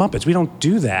 this is the Muppets. We don't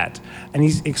do that. And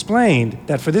he explained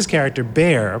that for this character,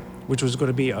 Bear, which was going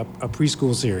to be a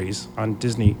preschool series on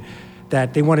Disney,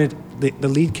 that they wanted the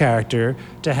lead character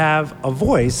to have a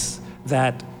voice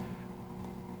that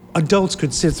adults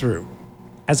could sit through,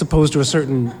 as opposed to a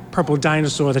certain purple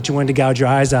dinosaur that you wanted to gouge your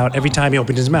eyes out every time he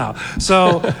opened his mouth.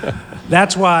 So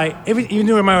that's why, even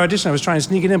during my audition, I was trying to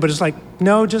sneak it in, but it's like,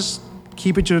 no, just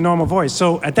keep it your normal voice.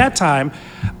 So at that time,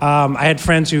 I had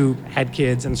friends who had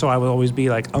kids, and so I would always be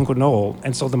like Uncle Noel.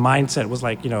 And so the mindset was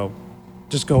like,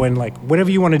 just go in, like,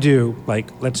 whatever you want to do, like,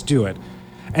 let's do it.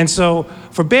 And so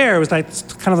for Bear, it was like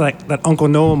kind of like that Uncle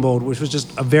Noel mode, which was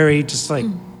just a very, just like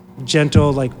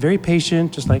gentle, like very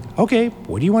patient, just like, okay,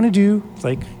 what do you want to do? It's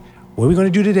like, what are we going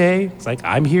to do today? It's like,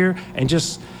 I'm here, and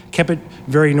just kept it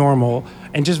very normal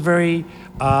and just very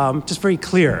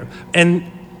clear.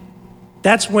 And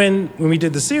that's when we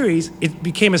did the series, it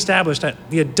became established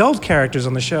that the adult characters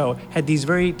on the show had these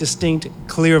very distinct,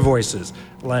 clear voices.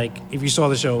 Like, if you saw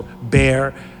the show,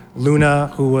 Bear, Luna,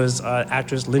 who was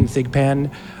actress Lynn Thigpen,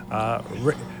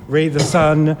 Ray the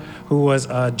Sun, who was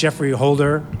Jeffrey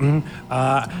Holder.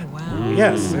 Wow.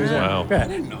 Yes. Wow.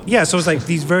 Yeah, so it's like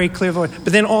these very clear voices.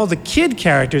 But then all the kid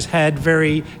characters had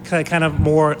very kind of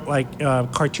more like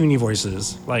cartoony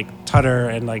voices, like Tutter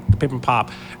and like Pip and Pop.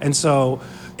 And so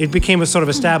it became a sort of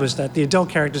established that the adult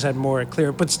characters had more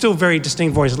clear, but still very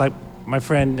distinct voices. Like my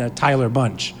friend Tyler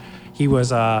Bunch, he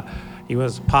was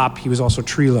Pop. He was also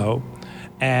Trilo,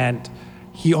 and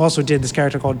he also did this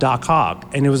character called Doc Hogg,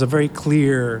 and it was a very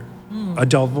clear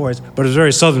adult voice, but it was a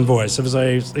very Southern voice. It was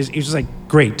like, he's just like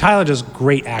great. Tyler does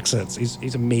great accents.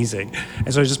 He's amazing.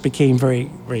 And so it just became very,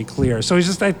 very clear. So it's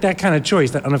just that kind of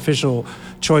choice, that unofficial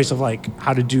choice of like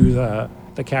how to do the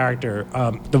character,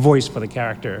 the voice for the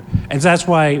character. And so that's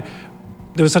why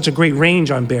there was such a great range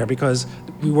on Bear, because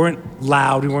we weren't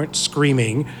loud, we weren't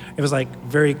screaming. It was like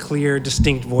very clear,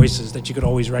 distinct voices that you could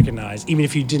always recognize, even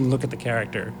if you didn't look at the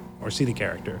character or see the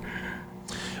character.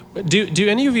 Do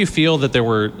any of you feel that there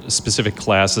were specific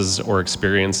classes or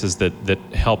experiences that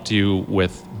helped you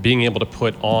with being able to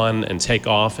put on and take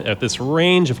off at this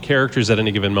range of characters at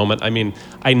any given moment? I mean,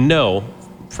 I know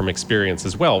from experience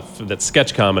as well that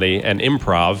sketch comedy and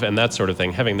improv and that sort of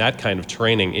thing, having that kind of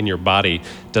training in your body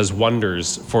does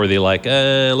wonders for the like,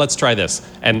 let's try this,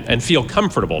 and feel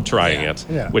comfortable trying it,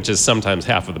 which is sometimes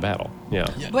half of the battle. Yeah.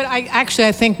 But I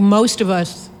think most of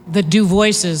us that do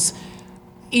voices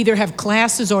either have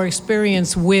classes or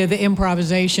experience with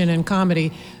improvisation and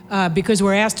comedy, because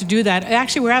we're asked to do that.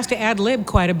 Actually, we're asked to ad-lib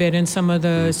quite a bit in some of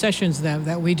the sessions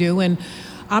that we do. And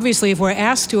obviously, if we're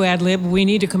asked to ad-lib, we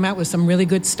need to come out with some really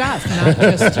good stuff, not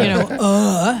just, Otherwise,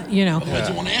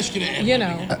 I won't ask you to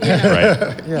ad-lib.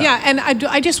 Right. Yeah, and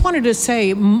I just wanted to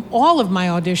say, all of my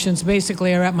auditions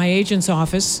basically are at my agent's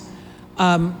office.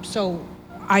 So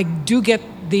I do get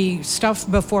the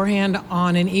stuff beforehand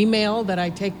on an email that I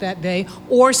take that day,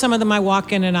 or some of them I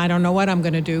walk in and I don't know what I'm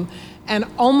going to do. And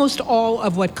almost all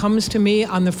of what comes to me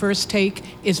on the first take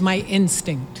is my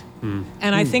instinct.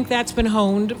 And I think that's been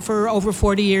honed for over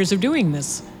 40 years of doing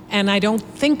this. And I don't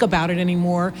think about it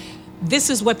anymore. This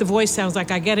is what the voice sounds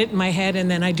like. I get it in my head and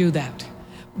then I do that.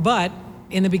 But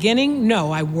in the beginning,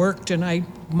 no, I worked and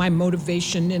my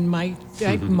motivation and I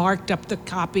marked up the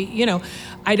copy.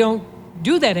 I don't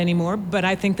do that anymore, but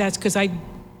I think that's because I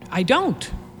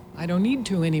don't need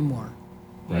to anymore,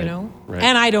 Right.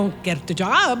 And I don't get the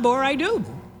job, or I do,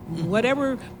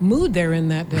 whatever mood they're in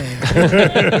that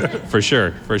day. For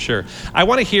sure. I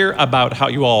want to hear about how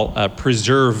you all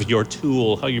preserve your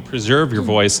tool, how you preserve your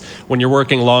voice when you're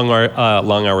working long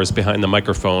hours behind the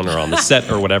microphone or on the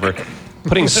set or whatever.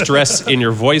 Putting stress in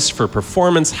your voice for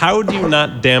performance. How do you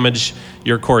not damage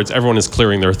your cords? Everyone is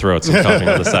clearing their throats and coughing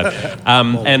on the side.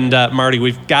 And Marty,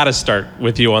 we've got to start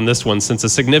with you on this one, since a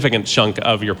significant chunk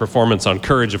of your performance on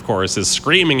Courage, of course, is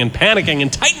screaming and panicking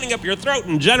and tightening up your throat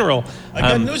in general. I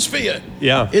got news for you.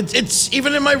 Yeah. It's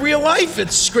even in my real life,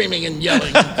 it's screaming and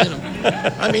yelling.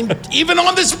 I mean, even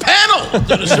on this panel,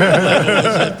 to a certain level,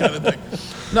 it's that kind of thing.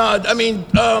 No, I mean,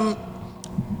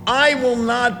 I will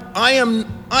not.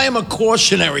 I am a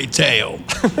cautionary tale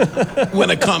when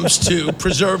it comes to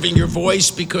preserving your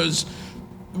voice, because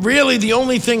really the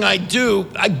only thing I do,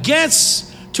 I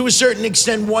guess to a certain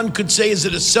extent, one could say, is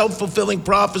it a self-fulfilling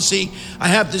prophecy?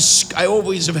 I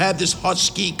always have had this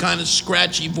husky kind of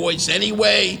scratchy voice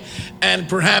anyway, and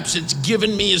perhaps it's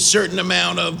given me a certain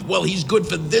amount of, well, he's good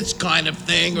for this kind of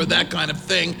thing or that kind of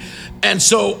thing, and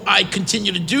so I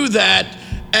continue to do that.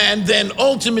 And then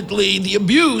ultimately, the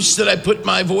abuse that I put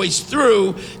my voice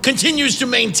through continues to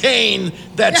maintain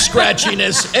that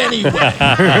scratchiness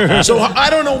anyway. So I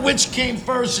don't know which came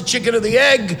first, the chicken or the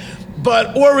egg,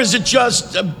 or is it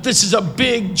just, this is a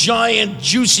big, giant,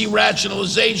 juicy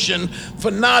rationalization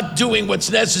for not doing what's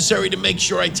necessary to make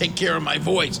sure I take care of my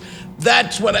voice.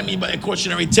 That's what I mean by a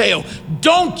cautionary tale.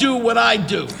 Don't do what I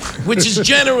do, which is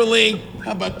generally,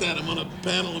 how about that? I'm on a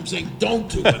panel, I'm saying, don't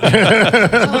do what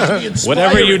I do.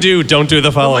 Whatever you do, don't do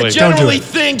the following. What I generally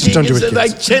think is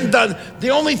that the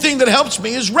only thing that helps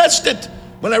me is rest it.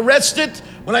 When I rest it,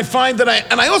 when I find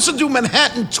that and I also do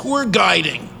Manhattan tour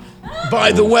guiding,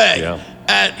 by the way. Yeah.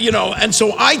 And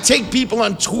so I take people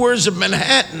on tours of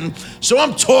Manhattan. So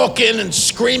I'm talking and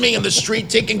screaming in the street,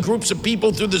 taking groups of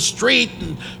people through the street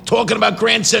and talking about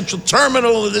Grand Central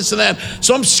Terminal and this and that.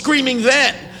 So I'm screaming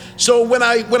then. So when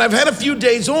I've had a few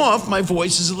days off, my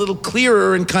voice is a little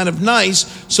clearer and kind of nice.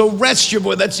 So rest your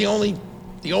voice. That's the only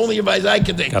advice I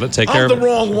can take. Gotta take care of I'm the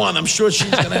wrong one. I'm sure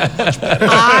she's going to have much better.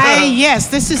 Yes,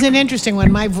 this is an interesting one.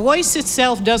 My voice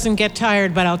itself doesn't get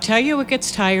tired, but I'll tell you what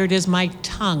gets tired is my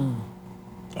tongue.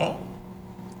 Oh.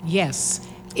 Yes.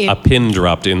 A pin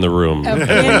dropped in the room. A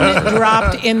pin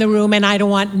dropped in the room, and I don't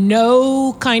want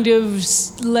no kind of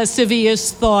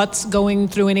lascivious thoughts going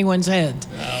through anyone's head.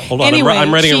 Hold on, Anyway,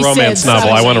 I'm writing a she romance said novel.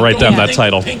 I want to write down that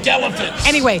title. Pink elephant.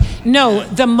 Anyway, no,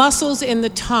 the muscles in the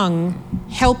tongue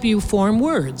help you form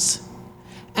words.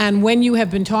 And when you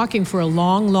have been talking for a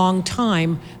long, long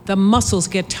time, the muscles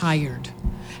get tired.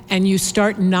 And you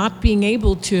start not being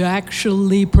able to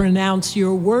actually pronounce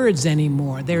your words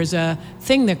anymore. There's a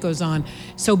thing that goes on.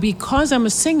 So because I'm a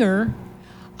singer,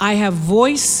 I have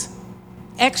voice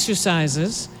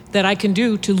exercises that I can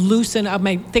do to loosen up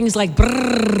my things like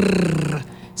brrrr.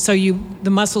 So the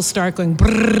muscles start going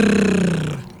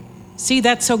brrrr. See,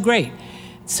 that's so great.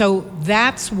 So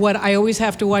that's what I always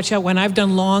have to watch out when I've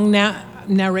done long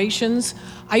narrations.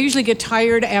 I usually get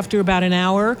tired after about an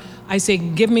hour. I say,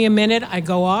 give me a minute. I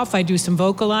go off. I do some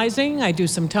vocalizing. I do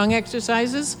some tongue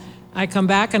exercises. I come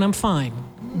back and I'm fine.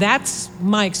 That's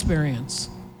my experience.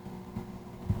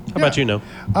 How about you, No?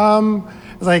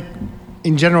 It's like,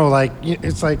 in general, like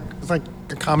it's like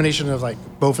a combination of like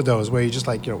both of those, where you just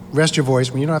like rest your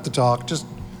voice when you don't have to talk. Just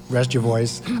rest your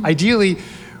voice. Ideally,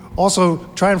 also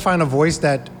try and find a voice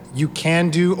that you can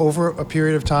do over a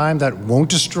period of time that won't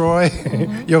destroy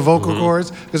your vocal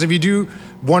cords. Because if you do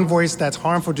one voice that's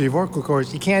harmful to your vocal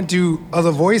cords, you can't do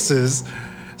other voices.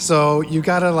 So you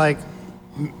gotta like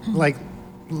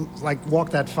walk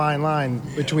that fine line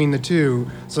between the two,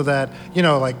 so that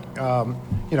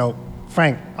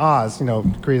Frank Oz,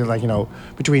 created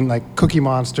between like Cookie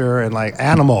Monster and like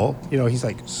Animal, he's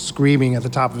like screaming at the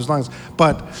top of his lungs.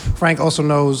 But Frank also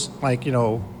knows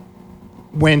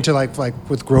when to like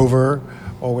with Grover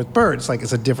or with Birds, like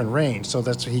it's a different range, so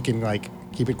that's he can like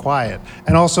keep it quiet.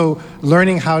 And also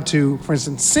learning how to, for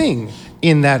instance, sing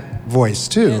in that voice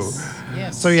too.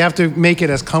 Yes. So you have to make it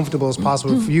as comfortable as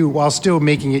possible for you while still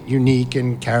making it unique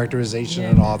and characterization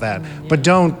and all that. But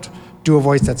don't do a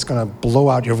voice that's going to blow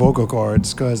out your vocal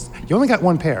cords, because you only got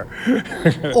one pair.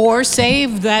 Or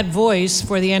save that voice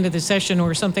for the end of the session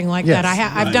or something like that.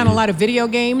 I've done a lot of video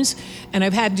games, and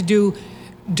I've had to do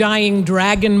dying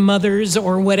dragon mothers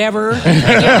or whatever, and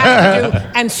you have to do,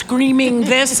 and screaming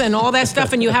this and all that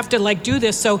stuff, and you have to like do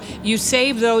this. So you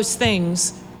save those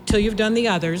things till you've done the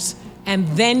others, and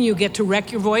then you get to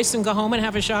wreck your voice and go home and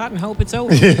have a shot and hope it's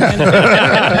over. That's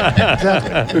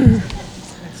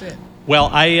it. Well,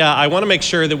 I want to make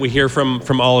sure that we hear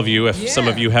from all of you. If some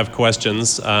of you have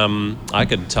questions, I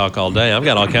could talk all day. I've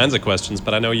got all kinds of questions,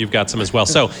 but I know you've got some as well.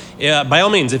 So, by all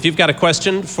means, if you've got a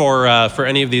question for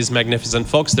any of these magnificent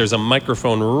folks, there's a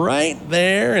microphone right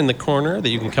there in the corner that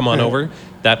you can come on over.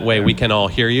 That way we can all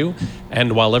hear you.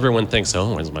 And while everyone thinks,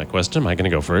 oh, where's my question? Am I going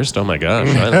to go first? Oh, my gosh.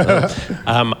 I don't know.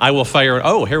 I will fire it.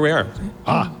 Oh, here we are.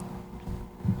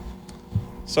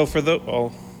 So for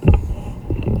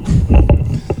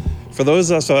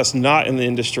those of us not in the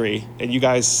industry, and you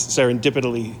guys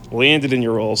serendipitously landed in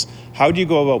your roles, how do you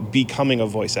go about becoming a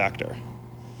voice actor?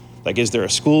 Like, is there a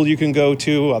school you can go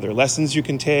to? Are there lessons you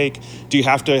can take? Do you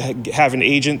have to have an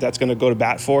agent that's going to go to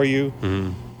bat for you?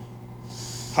 Mm-hmm.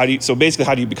 How do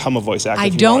you become a voice actor? I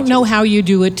don't know how you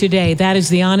do it today. That is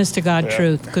the honest to God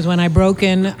truth. Because when I broke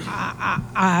in,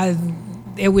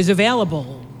 it was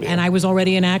available. And I was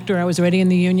already an actor. I was already in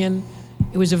the union.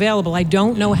 It was available. I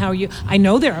don't know how I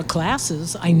know there are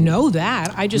classes. I know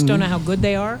that. I just don't know how good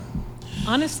they are.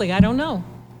 Honestly, I don't know.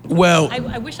 Well,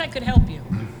 I wish I could help you.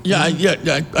 Yeah,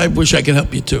 I wish I could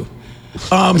help you too.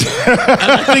 And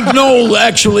I think Noel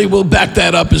actually will back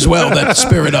that up as well, that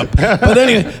spirit up. But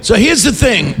anyway, so here's the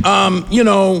thing.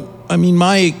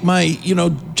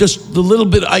 Just the little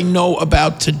bit I know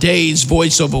about today's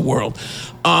voiceover world.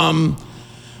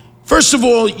 First of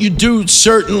all, you do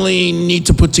certainly need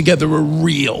to put together a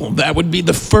reel. That would be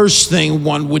the first thing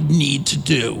one would need to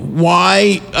do.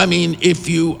 Why? I mean, if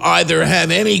you either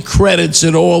have any credits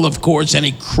at all, of course,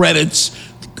 any credits,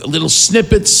 little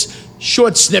snippets,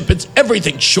 short snippets,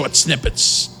 everything short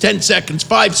snippets, 10 seconds,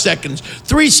 5 seconds,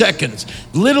 3 seconds,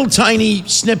 little tiny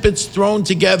snippets thrown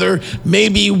together,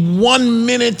 maybe 1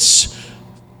 minute.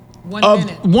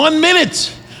 1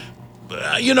 minute.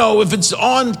 If it's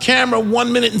on camera,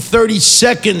 1 minute and 30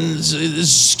 seconds is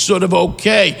sort of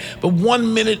okay. But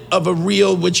 1 minute of a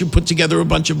reel, which you put together a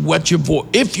bunch of wet your voice,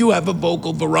 if you have a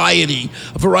variety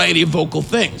of vocal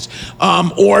things,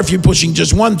 or if you're pushing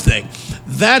just one thing.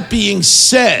 That being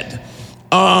said,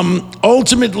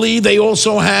 ultimately, they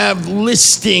also have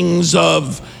listings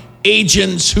of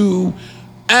agents who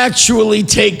actually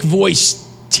take voice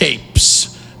tapes.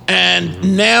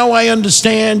 And now I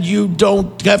understand you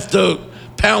don't have to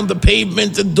pound the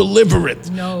pavement and deliver it.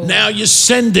 No. Now you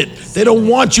send it. They don't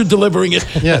want you delivering it.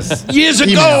 Yes. Years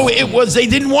ago, they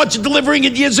didn't want you delivering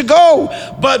it years ago.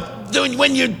 But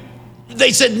when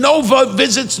they said no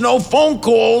visits, no phone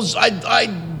calls, I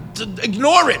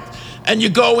ignore it. And you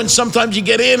go, and sometimes you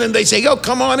get in, and they say, "Yo,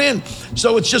 come on in."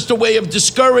 So it's just a way of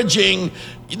discouraging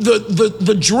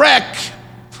the dreck.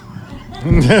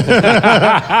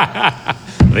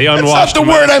 The unwashed. That's not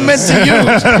the word I meant to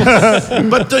use.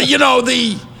 But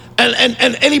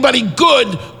and anybody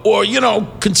good or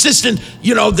consistent,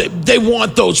 they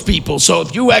want those people. So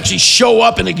if you actually show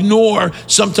up and ignore,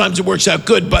 sometimes it works out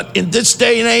good. But in this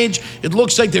day and age, it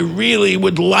looks like they really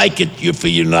would like it for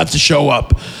you not to show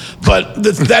up. But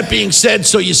that being said,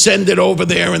 so you send it over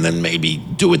there and then maybe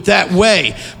do it that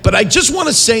way. But I just want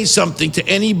to say something to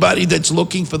anybody that's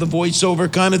looking for the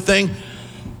voiceover kind of thing.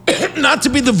 Not to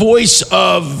be the voice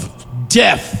of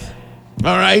death,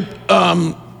 all right?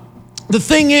 The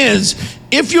thing is,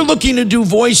 if you're looking to do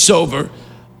voiceover,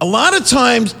 a lot of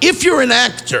times, if you're an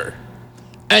actor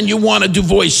and you want to do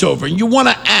voiceover and you want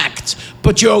to act,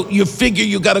 but you figure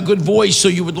you got a good voice, so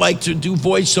you would like to do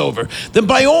voiceover, then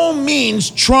by all means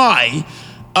try.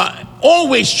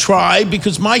 Always try,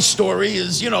 because my story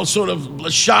is, sort of a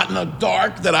shot in the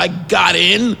dark that I got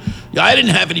in. I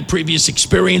didn't have any previous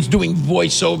experience doing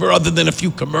voiceover other than a few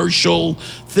commercial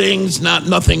things,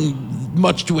 nothing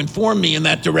much to inform me in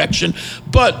that direction.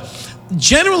 But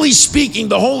generally speaking,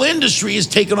 the whole industry has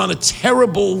taken on a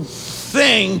terrible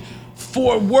thing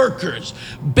for workers.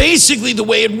 Basically, the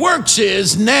way it works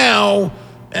is now,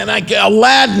 and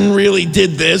Aladdin really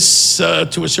did this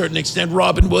to a certain extent.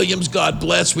 Robin Williams, God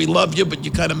bless, we love you, but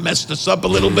you kind of messed us up a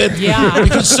little bit. Yeah.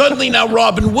 Because suddenly now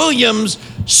Robin Williams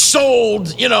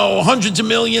sold, hundreds of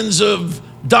millions of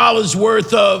dollars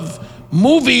worth of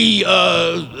movie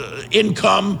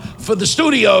income for the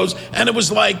studios, and it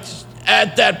was like,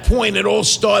 at that point, it all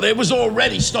started. It was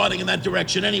already starting in that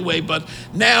direction anyway, but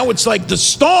now it's like the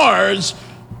stars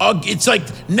it's like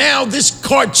now this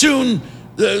cartoon,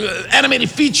 the animated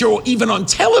feature, or even on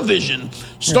television,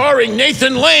 starring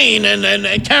Nathan Lane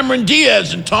and Cameron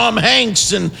Diaz and Tom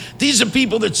Hanks, and these are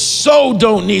people that so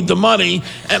don't need the money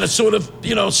and are sort of,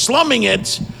 slumming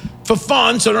it for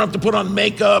fun, so they don't have to put on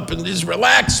makeup and just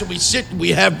relax. And we sit and we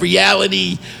have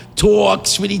reality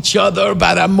talks with each other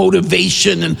about our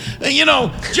motivation. And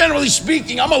generally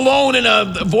speaking, I'm alone in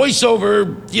a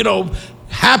voiceover,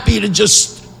 happy to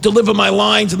just deliver my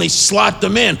lines and they slot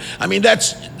them in. I mean,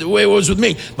 that's the way it was with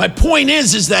me. My point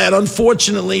is that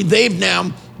unfortunately, they've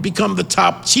now become the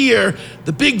top tier.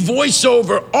 The big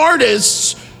voiceover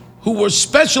artists who were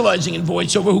specializing in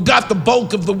voiceover, who got the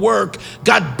bulk of the work,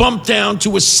 got bumped down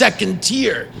to a second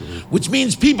tier, which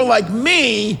means people like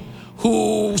me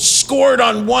who scored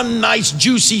on one nice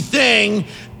juicy thing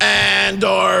and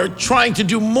are trying to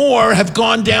do more have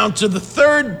gone down to the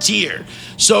third tier.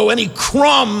 So any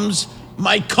crumbs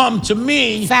might come to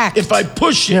me if I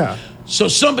push it. Yeah. So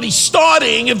somebody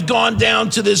starting have gone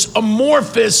down to this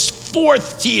amorphous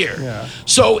fourth tier. Yeah.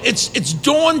 So it's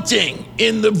daunting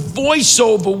in the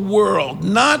voiceover world,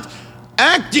 not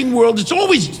acting world.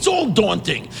 It's all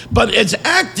daunting. But as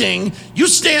acting, you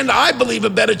stand, I believe, a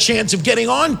better chance of getting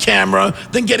on camera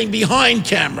than getting behind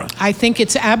camera. I think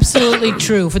it's absolutely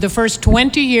true. For the first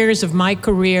 20 years of my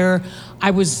career,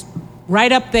 I was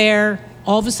right up there.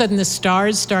 All of a sudden, the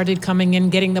stars started coming in,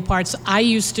 getting the parts I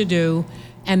used to do,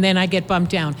 and then I get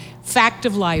bumped down. Fact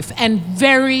of life, and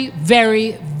very,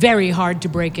 very, very hard to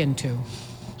break into.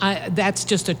 That's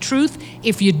just a truth.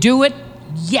 If you do it,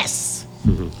 yes.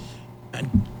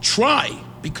 And try,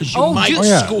 because you might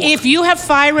score. If you have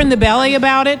fire in the belly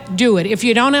about it, do it. If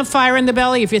you don't have fire in the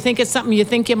belly, if you think it's something you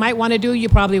think you might want to do, you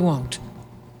probably won't.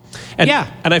 And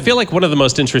I feel like one of the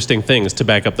most interesting things to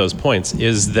back up those points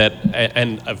is that,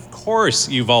 and of course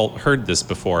you've all heard this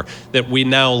before, that we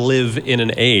now live in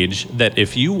an age that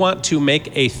if you want to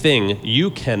make a thing, you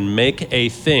can make a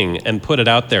thing and put it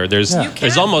out there. There's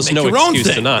almost no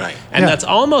excuse to not. Right. And that's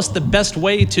almost the best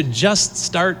way to just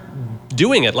start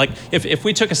doing it. Like if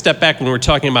we took a step back when we were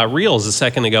talking about reels a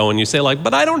second ago and you say like,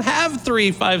 but I don't have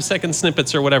 3-5 second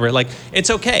snippets or whatever, like it's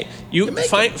okay. You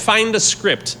find a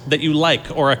script that you like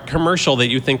or a commercial that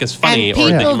you think is funny and or that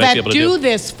you might be people able that to do. do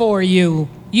this for you,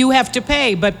 you have to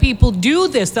pay. But people do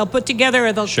this. They'll put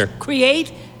together, they'll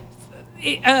create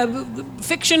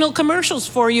fictional commercials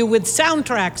for you with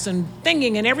soundtracks and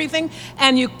thinging and everything,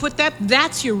 and you put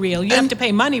that's your reel. You have to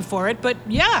pay money for it, but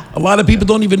a lot of people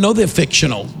don't even know they're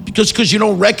fictional because you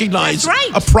don't recognize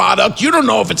a product. You don't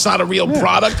know if it's not a real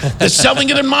product. They're selling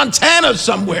it in Montana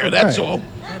somewhere, that's all.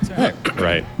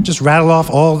 Right. Just rattle off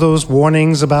all those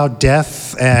warnings about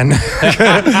death, and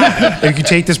you can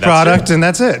take this product, and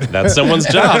that's it. That's someone's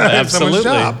job. Absolutely.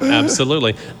 Someone's job.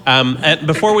 Absolutely. And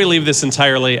before we leave this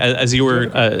entirely, as you were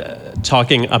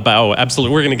talking about,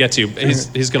 absolutely, we're going to get to.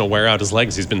 He's going to wear out his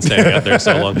legs. He's been standing out there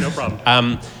so long. No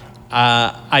problem.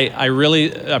 I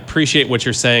really appreciate what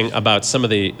you're saying about some of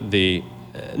the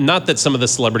not that some of the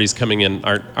celebrities coming in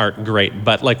aren't great,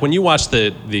 but like when you watch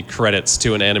the credits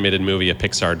to an animated movie, a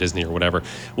Pixar, Disney, or whatever,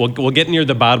 we'll get near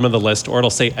the bottom of the list, or it'll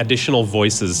say additional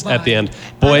voices at the end.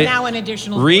 Boy, now an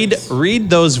additional read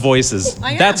those voices.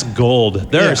 That's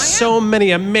gold. There are so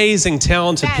many amazing,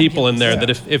 talented people in there that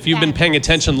if you've been paying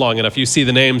attention long enough, you see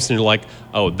the names and you're like,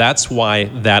 oh, that's why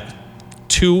that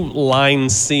 2-line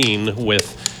scene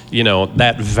with You know,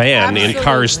 that van in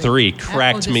Cars 3 Absolutely.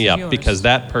 cracked this me is up yours. because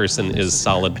that person is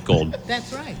solid gold.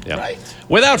 That's right. Yeah. Right.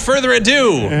 Without further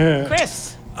ado,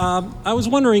 Chris. I was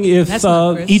wondering if That's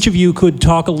not Chris. each of you could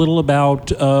talk a little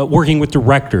about working with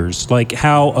directors, like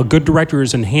how a good director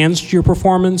has enhanced your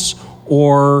performance,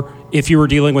 or if you were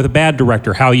dealing with a bad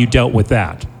director, how you dealt with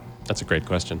that. that's a great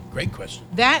question. Great question.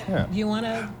 You want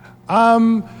to?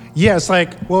 Yes,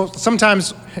 like, well,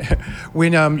 sometimes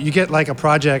when you get like a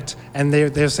project and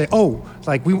they'll say, oh,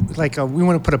 like we want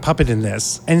to put a puppet in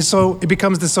this. And so it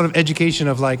becomes this sort of education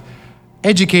of like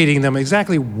educating them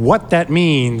exactly what that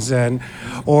means.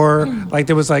 Or like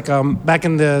there was like back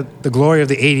in the glory of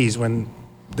the 80s when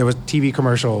there was TV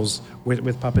commercials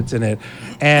with puppets in it.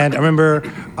 And I remember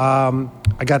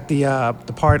I got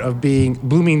the part of being,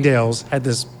 Bloomingdale's had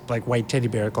this like white teddy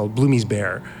bear called Bloomy's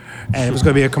Bear. And it was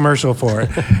going to be a commercial for it.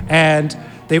 And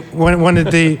they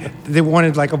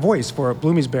wanted like a voice for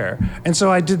Bloomy's Bear. And so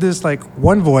I did this like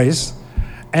one voice,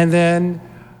 and then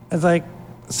I was like,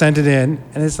 sent it in,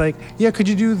 and it's like, yeah, could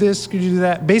you do this? Could you do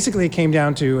that? Basically, it came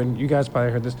down to, and you guys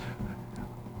probably heard this,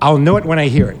 I'll know it when I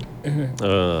hear it.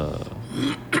 Yeah.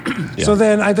 So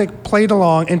then I like played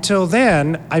along until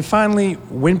then I finally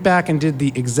went back and did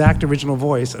the exact original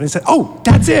voice, and they said, oh,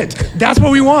 that's it. That's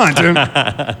what we want.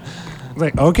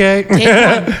 Like, okay.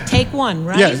 Take one,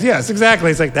 right? Yes,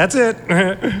 exactly. It's like, that's it.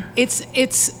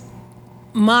 It's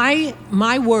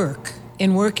my work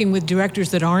in working with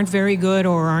directors that aren't very good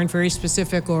or aren't very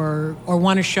specific or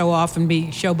want to show off and be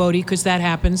showboaty, because that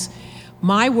happens.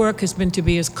 My work has been to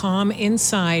be as calm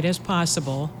inside as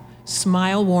possible,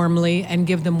 smile warmly, and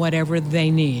give them whatever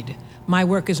they need. My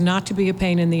work is not to be a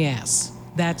pain in the ass.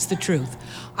 That's the truth.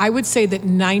 I would say that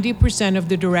 90% of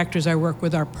the directors I work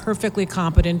with are perfectly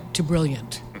competent to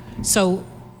brilliant. So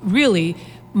really,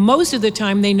 most of the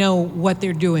time they know what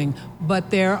they're doing, but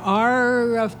there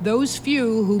are those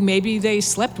few who maybe they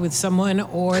slept with someone,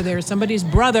 or they're somebody's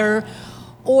brother,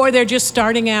 or they're just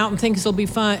starting out and think it'll be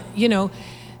fun. You know,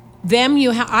 them.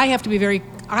 I have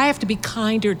to be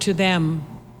kinder to them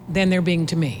than they're being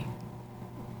to me.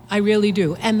 I really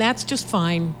do, and that's just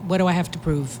fine. What do I have to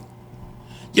prove?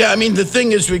 Yeah, I mean, the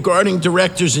thing is, regarding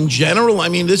directors in general, I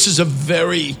mean, this is a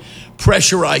very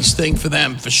pressurized thing for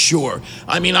them, for sure.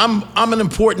 I mean, I'm an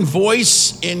important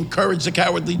voice in Courage the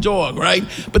Cowardly Dog, right?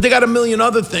 But they got a million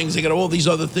other things. They got all these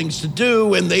other things to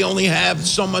do, and they only have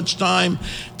so much time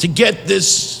to get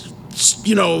this,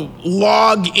 you know,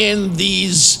 log in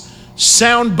these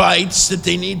sound bites that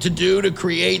they need to do to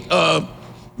create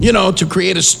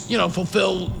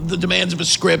fulfill the demands of a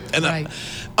script. And Right.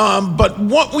 But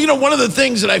one of the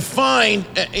things that I find,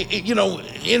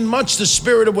 in much the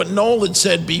spirit of what Noel had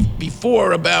said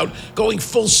before about going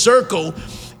full circle,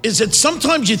 is that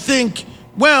sometimes you think,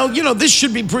 well,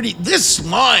 this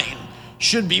line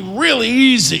should be really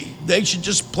easy. They should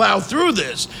just plow through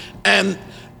this. And,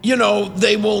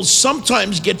 they will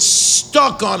sometimes get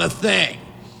stuck on a thing,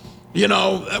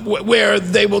 where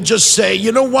they will just say,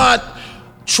 you know what,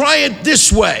 try it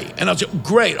this way. And I'll say,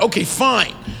 great, okay,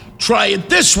 fine. Try it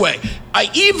this way.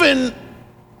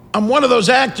 I'm one of those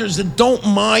actors that don't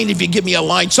mind if you give me a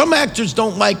line. Some actors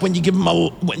don't like when you give them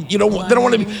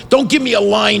don't give me a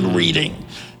line reading.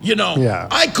 Yeah.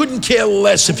 I couldn't care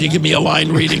less if you give me a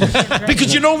line reading.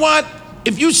 Because you know what?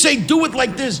 If you say, do it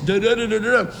like this,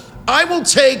 I will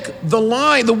take the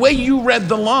line, the way you read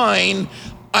the line,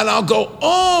 and I'll go,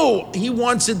 oh, he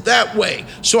wants it that way.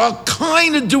 So I'll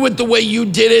kind of do it the way you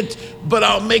did it, but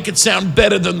I'll make it sound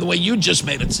better than the way you just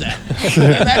made it sound.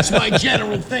 And that's my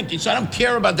general thinking, so I don't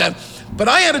care about that. But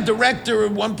I had a director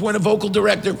at one point, a vocal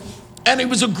director, and he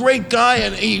was a great guy,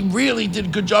 and he really did a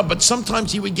good job, but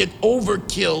sometimes he would get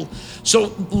overkill.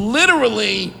 So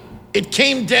literally, it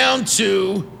came down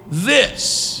to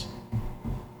this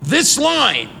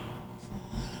line.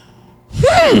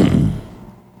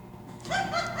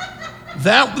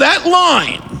 That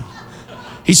line.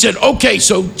 He said, okay,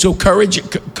 so Courage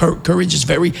is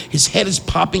his head is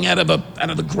popping out of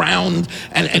the ground,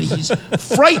 and he's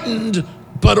frightened,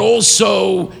 but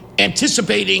also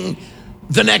anticipating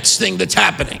the next thing that's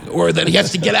happening, or that he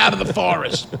has to get out of the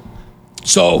forest.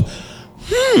 So,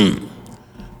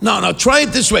 no, try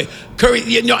it this way. Courage,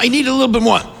 I need a little bit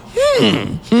more.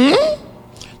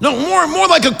 No, more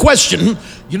like a question.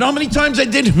 You know how many times I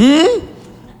did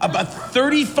About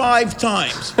 35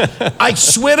 times. I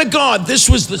swear to God, this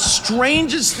was the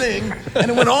strangest thing. And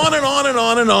it went on and on and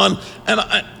on and on. And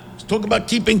I talk about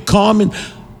keeping calm. And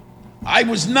I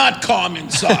was not calm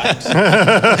inside.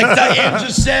 Like Diane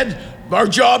just said, our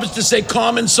job is to stay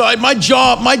calm inside. My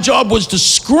job was to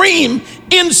scream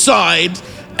inside,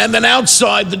 and then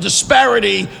outside, the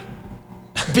disparity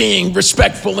being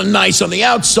respectful and nice on the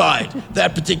outside,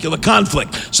 that particular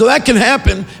conflict. So that can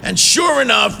happen. And sure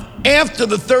enough, after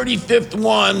the 35th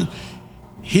one,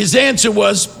 his answer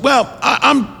was, well,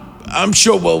 I'm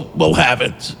sure we'll have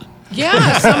it.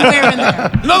 Yeah, somewhere in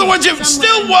there. In other words, it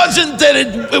still wasn't that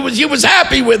it was, he was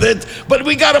happy with it, but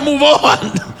we got to move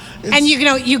on. And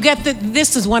you get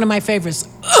this is one of my favorites.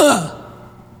 Ugh.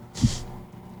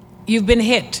 You've been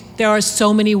hit. There are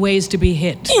so many ways to be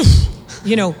hit.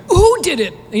 Who did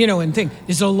it? And think,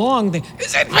 it's a long thing.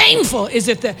 Is it painful? Is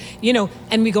it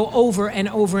and we go over and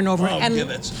over and over.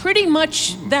 And pretty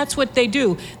much that's what they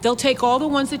do. They'll take all the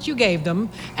ones that you gave them,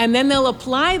 and then they'll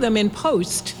apply them in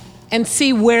post and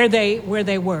see where they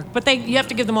work. But you have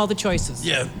to give them all the choices.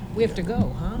 Yeah. We have to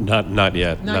go, huh? Not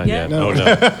yet. Not yet? No. Oh, no.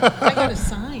 I got a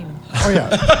sign. Oh yeah.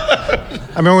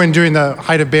 I remember when during the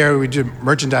height of Bear, we did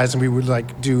merchandise and we would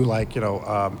do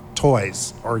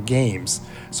toys or games.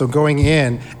 So going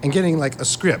in and getting a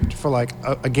script for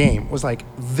a game was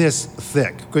this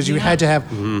thick because you had to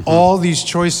have all these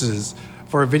choices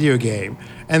for a video game.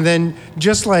 And then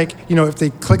just if they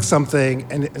click something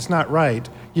and it's not right,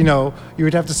 you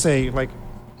would have to say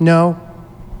no,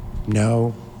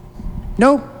 no,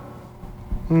 nope,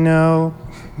 no,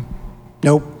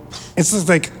 nope. It's just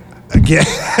again,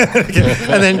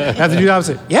 and then you have to do the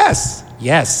opposite. Yes,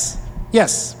 yes,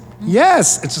 yes,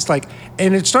 yes. It's just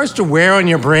and it starts to wear on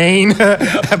your brain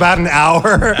about an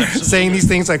hour, saying these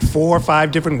things 4 or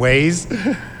 5 different ways,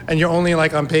 and you're only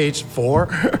on page 4.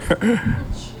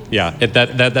 Yeah,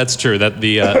 that's true. That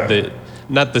the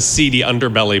not the seedy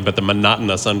underbelly, but the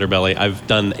monotonous underbelly. I've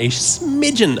done a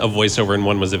smidgen of voiceover, and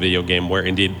one was a video game where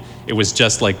indeed it was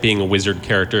just like being a wizard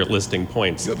character listing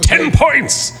points. 10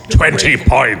 points, 20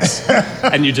 points.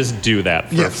 And you just do that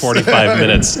for 45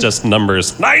 minutes, just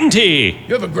numbers. 90!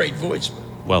 You have a great voice.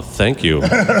 Well, thank you.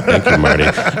 Thank you, Marty.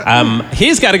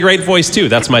 He's got a great voice, too.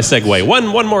 That's my segue.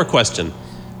 One more question.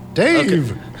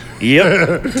 Dave! Okay.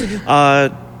 Yep.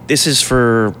 This is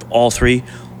for all three.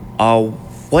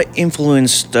 What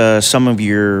influenced some of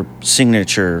your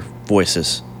signature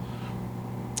voices?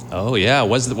 Oh yeah,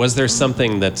 was there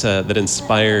something that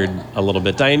inspired a little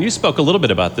bit? Diane, you spoke a little bit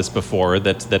about this before.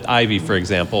 That Ivy, for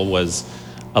example, was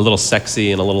a little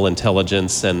sexy and a little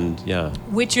intelligence, and yeah.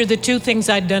 Which are the two things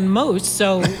I'd done most.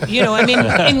 So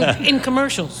in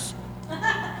commercials.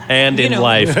 And in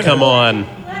life, come on.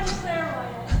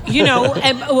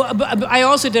 And I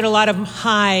also did a lot of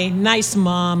nice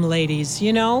mom ladies,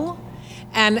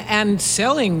 and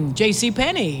selling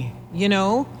JCPenney,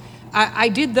 I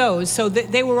did those. So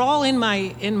they were all in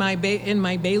my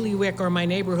bailiwick or my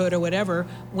neighborhood or whatever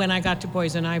when I got to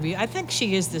Poison Ivy. I think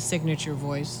she is the signature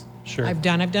voice. Sure. I've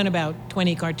done about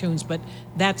 20 cartoons, but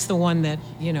that's the one that,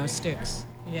 sticks.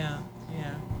 Yeah.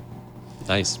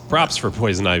 Nice. Props for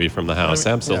Poison Ivy from the house.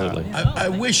 Absolutely. Yeah. I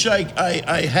wish I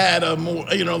had a more,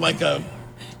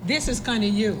 This is kind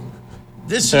of you.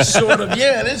 This is sort of,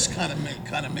 it is kind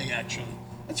of me, actually.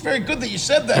 It's very good that you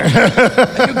said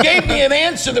that. And you gave me an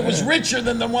answer that was richer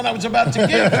than the one I was about to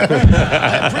give.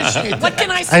 I appreciate that. What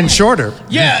can I say? And shorter.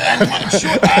 Yeah, and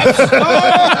short.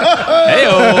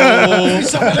 Hey-oh.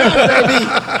 Something else, baby.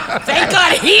 Thank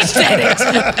God he said it.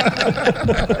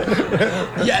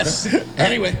 Yes.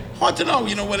 Anyway, hard to know,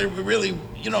 what it really,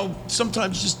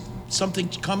 sometimes just something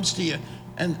comes to you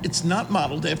and it's not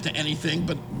modeled after anything,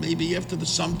 but maybe after the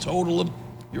sum total of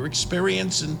your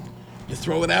experience, and you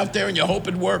throw it out there and you hope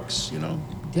it works,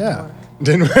 Yeah.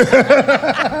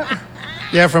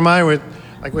 Yeah, for mine with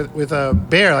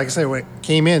Bear, like I said, when it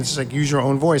came in, it's use your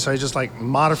own voice. So I just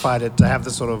modified it to have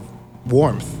this sort of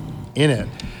warmth in it.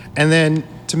 And then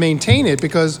to maintain it,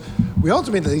 because we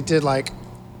ultimately did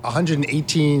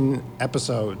 118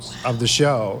 episodes of the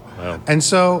show. Wow. And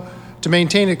so to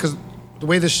maintain it, because the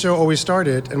way the show always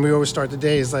started, and we always start the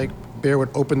day, is Bear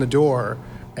would open the door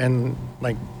and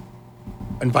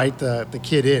invite the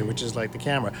kid in, which is the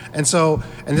camera. And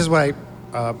this is what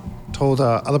I told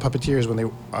other puppeteers when they,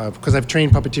 because I've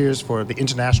trained puppeteers for the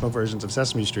international versions of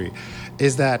Sesame Street,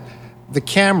 is that the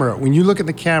camera, when you look at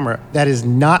the camera, that is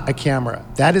not a camera,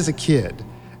 that is a kid.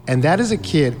 And that is a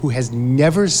kid who has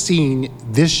never seen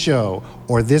this show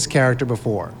or this character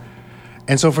before.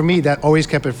 And so for me, that always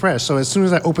kept it fresh. So as soon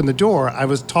as I opened the door, I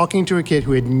was talking to a kid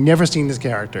who had never seen this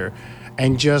character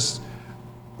and just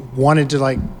wanted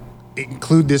to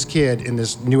include this kid in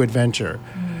this new adventure.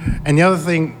 And the other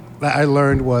thing that I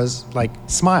learned was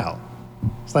smile.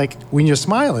 It's when you're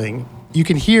smiling, you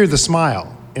can hear the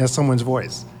smile in someone's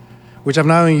voice. which I've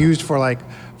not only used for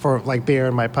Bear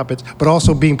and my puppets, but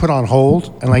also being put on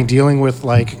hold and like dealing with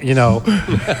like, you know,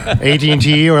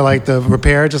 AT&T or like the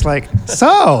repair, just like,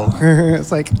 so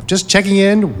it's like just checking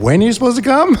in when you're supposed to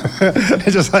come.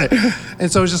 It's just like,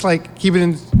 and so it's just like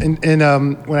keeping in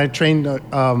when I trained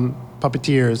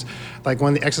puppeteers, like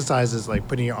one of the exercises, like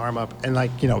putting your arm up and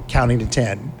like, you know, counting to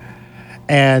 10.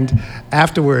 And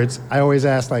afterwards, I always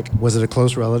ask like, was it a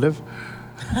close relative?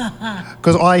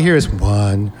 Because all I hear is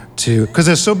 1, 2, because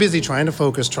they're so busy trying to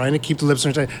focus, trying to keep the lips.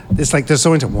 It's like they're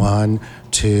so into 1,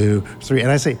 2, 3, and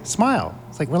I say, smile.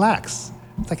 It's like relax.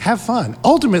 It's like have fun.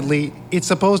 Ultimately, it's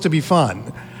supposed to be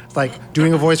fun. It's like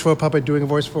doing a voice for a puppet, doing a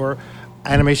voice for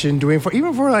animation,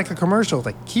 even for like a commercial.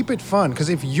 Like keep it fun, because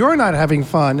if you're not having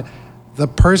fun, the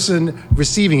person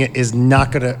receiving it is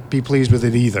not going to be pleased with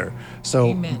it either. So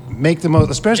Amen. Make the most,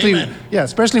 especially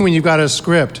when you've got a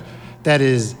script that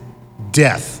is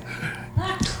death,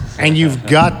 and you've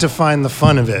got to find the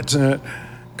fun of it,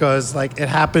 because like it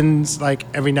happens like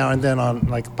every now and then on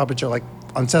like Puppet Show, like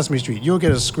on Sesame Street, you'll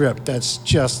get a script that's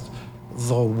just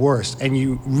the worst, and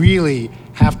you really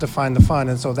have to find the fun.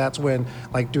 And so that's when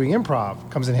like doing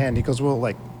improv comes in handy, because we'll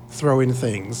like throw in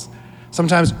things.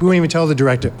 Sometimes we won't even tell the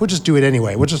director, we'll just do it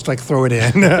anyway. We'll just like throw it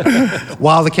in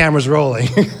while the camera's rolling.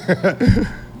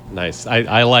 Nice.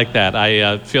 I like that.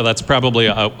 I feel that's probably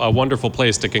a wonderful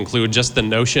place to conclude. Just the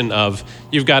notion of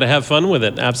you've got to have fun with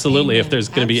it. Absolutely. Amen. If there's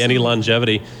going to be any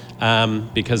longevity,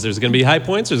 because there's going to be high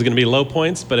points, there's going to be low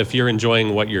points. But if you're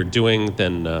enjoying what you're doing,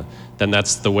 then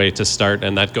that's the way to start.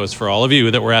 And that goes for all of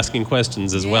you that were asking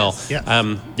questions as well. Yes.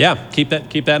 Keep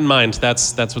that in mind.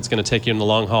 That's what's going to take you in the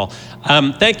long haul.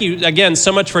 Thank you again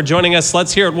so much for joining us.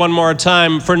 Let's hear it one more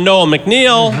time for Noel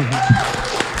McNeil.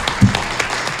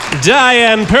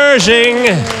 Diane Pershing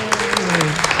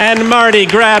and Marty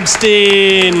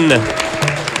Grabstein.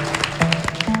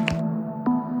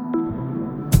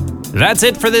 That's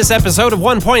it for this episode of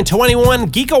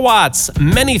 1.21 Geekowatts.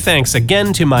 Many thanks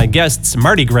again to my guests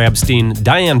Marty Grabstein,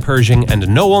 Diane Pershing, and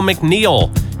Noel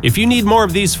McNeil. If you need more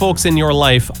of these folks in your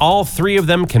life, all three of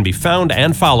them can be found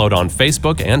and followed on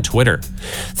Facebook and Twitter.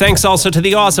 Thanks also to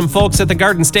the awesome folks at the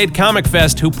Garden State Comic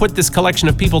Fest who put this collection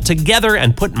of people together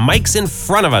and put mics in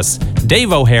front of us.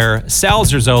 Dave O'Hare, Sal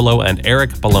Zerzolo, and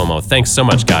Eric Palomo. Thanks so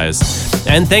much, guys.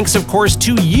 And thanks, of course,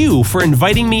 to you for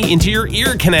inviting me into your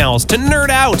ear canals to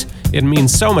nerd out. It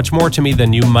means so much more to me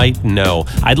than you might know.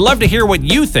 I'd love to hear what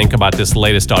you think about this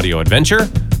latest audio adventure.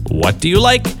 What do you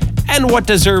like? And what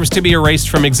deserves to be erased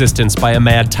from existence by a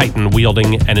mad titan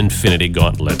wielding an infinity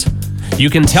gauntlet? You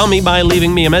can tell me by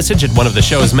leaving me a message at one of the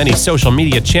show's many social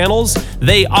media channels.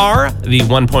 They are the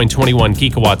 1.21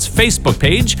 Geekowatts Facebook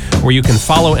page, where you can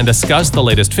follow and discuss the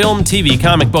latest film, TV,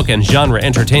 comic book, and genre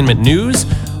entertainment news.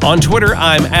 On Twitter,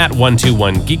 I'm at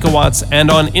 121 Geekowatts,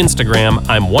 and on Instagram,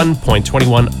 I'm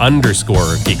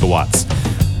 1.21_Geekowatts.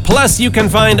 Plus, you can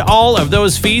find all of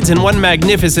those feeds in one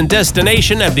magnificent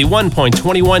destination at the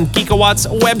 1.21 Geekowatts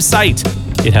website.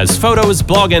 It has photos,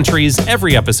 blog entries,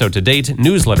 every episode to date,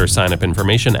 newsletter sign-up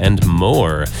information, and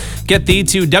more. Get thee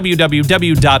to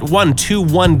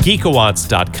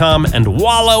www.121geekowatts.com and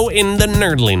wallow in the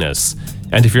nerdliness.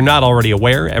 And if you're not already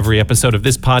aware, every episode of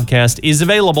this podcast is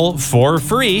available for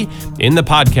free in the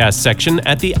podcast section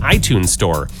at the iTunes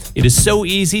Store. It is so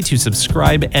easy to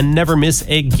subscribe and never miss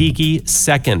a geeky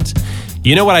second.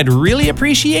 You know what I'd really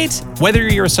appreciate? Whether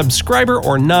you're a subscriber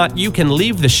or not, you can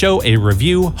leave the show a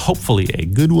review, hopefully a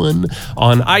good one,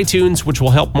 on iTunes, which will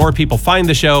help more people find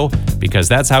the show, because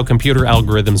that's how computer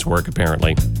algorithms work,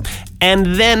 apparently.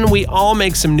 And then we all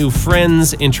make some new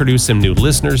friends, introduce some new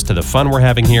listeners to the fun we're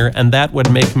having here, and that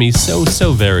would make me so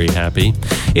very happy.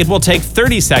 It will take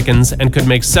 30 seconds and could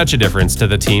make such a difference to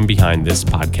the team behind this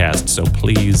podcast, so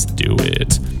please do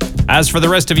it. As for the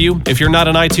rest of you, if you're not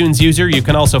an iTunes user, you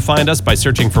can also find us by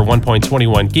searching for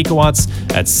 1.21 Geekowatts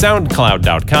at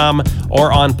soundcloud.com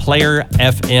or on Player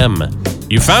FM.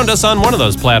 You found us on one of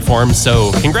those platforms,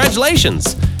 so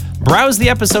congratulations! Browse the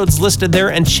episodes listed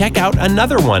there and check out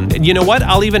another one. And you know what?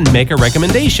 I'll even make a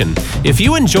recommendation. If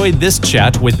you enjoyed this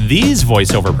chat with these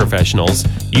voiceover professionals,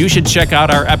 you should check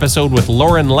out our episode with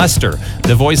Lauren Lester,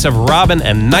 the voice of Robin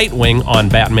and Nightwing on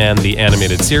Batman the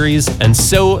Animated Series, and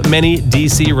so many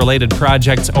DC-related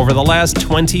projects over the last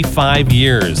 25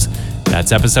 years.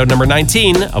 That's episode number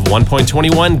 19 of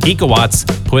 1.21 Geekowatts.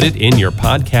 Put it in your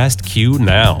podcast queue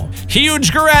now.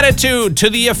 Huge gratitude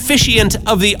to the officiant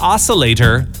of the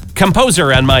oscillator,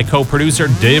 composer and my co-producer,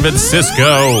 David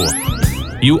Sisko.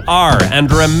 You are and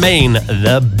remain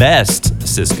the best.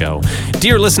 Francisco.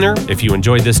 Dear listener, if you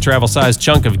enjoyed this travel-sized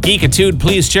chunk of geekitude,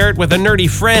 please share it with a nerdy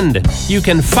friend. You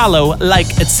can follow, like,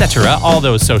 etc., all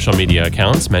those social media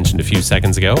accounts mentioned a few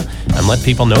seconds ago, and let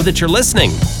people know that you're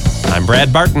listening. I'm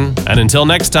Brad Barton, and until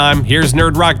next time, here's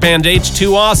Nerd Rock Band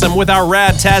H2 Awesome with our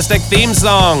Radtastic theme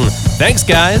song. Thanks,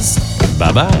 guys.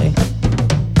 Bye-bye.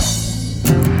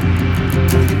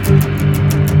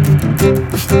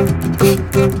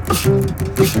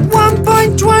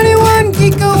 1.21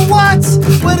 gigawatts.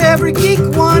 What every geek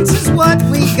wants is what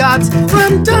we got.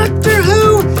 From Doctor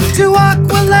Who to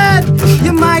Aqualad,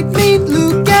 you might meet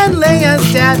Luke and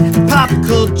Leia's dad. Pop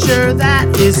culture that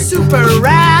is super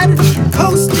rad.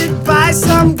 Hosted by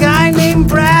some guy named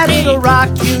Brad. It'll rock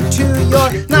you to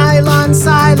your nylon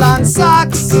Cylon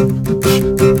socks.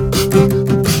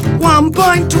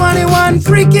 1.21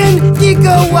 freaking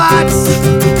gigawatts.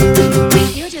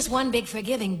 You're just one big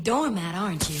forgiving doormat,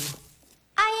 aren't you?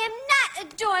 I am not a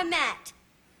doormat.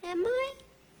 Am I?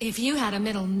 If you had a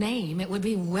middle name, it would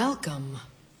be Welcome.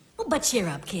 Oh, but cheer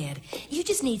up, kid. You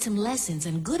just need some lessons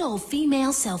in good old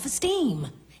female self-esteem.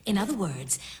 In other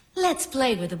words, let's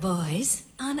play with the boys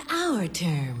on our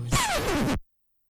terms.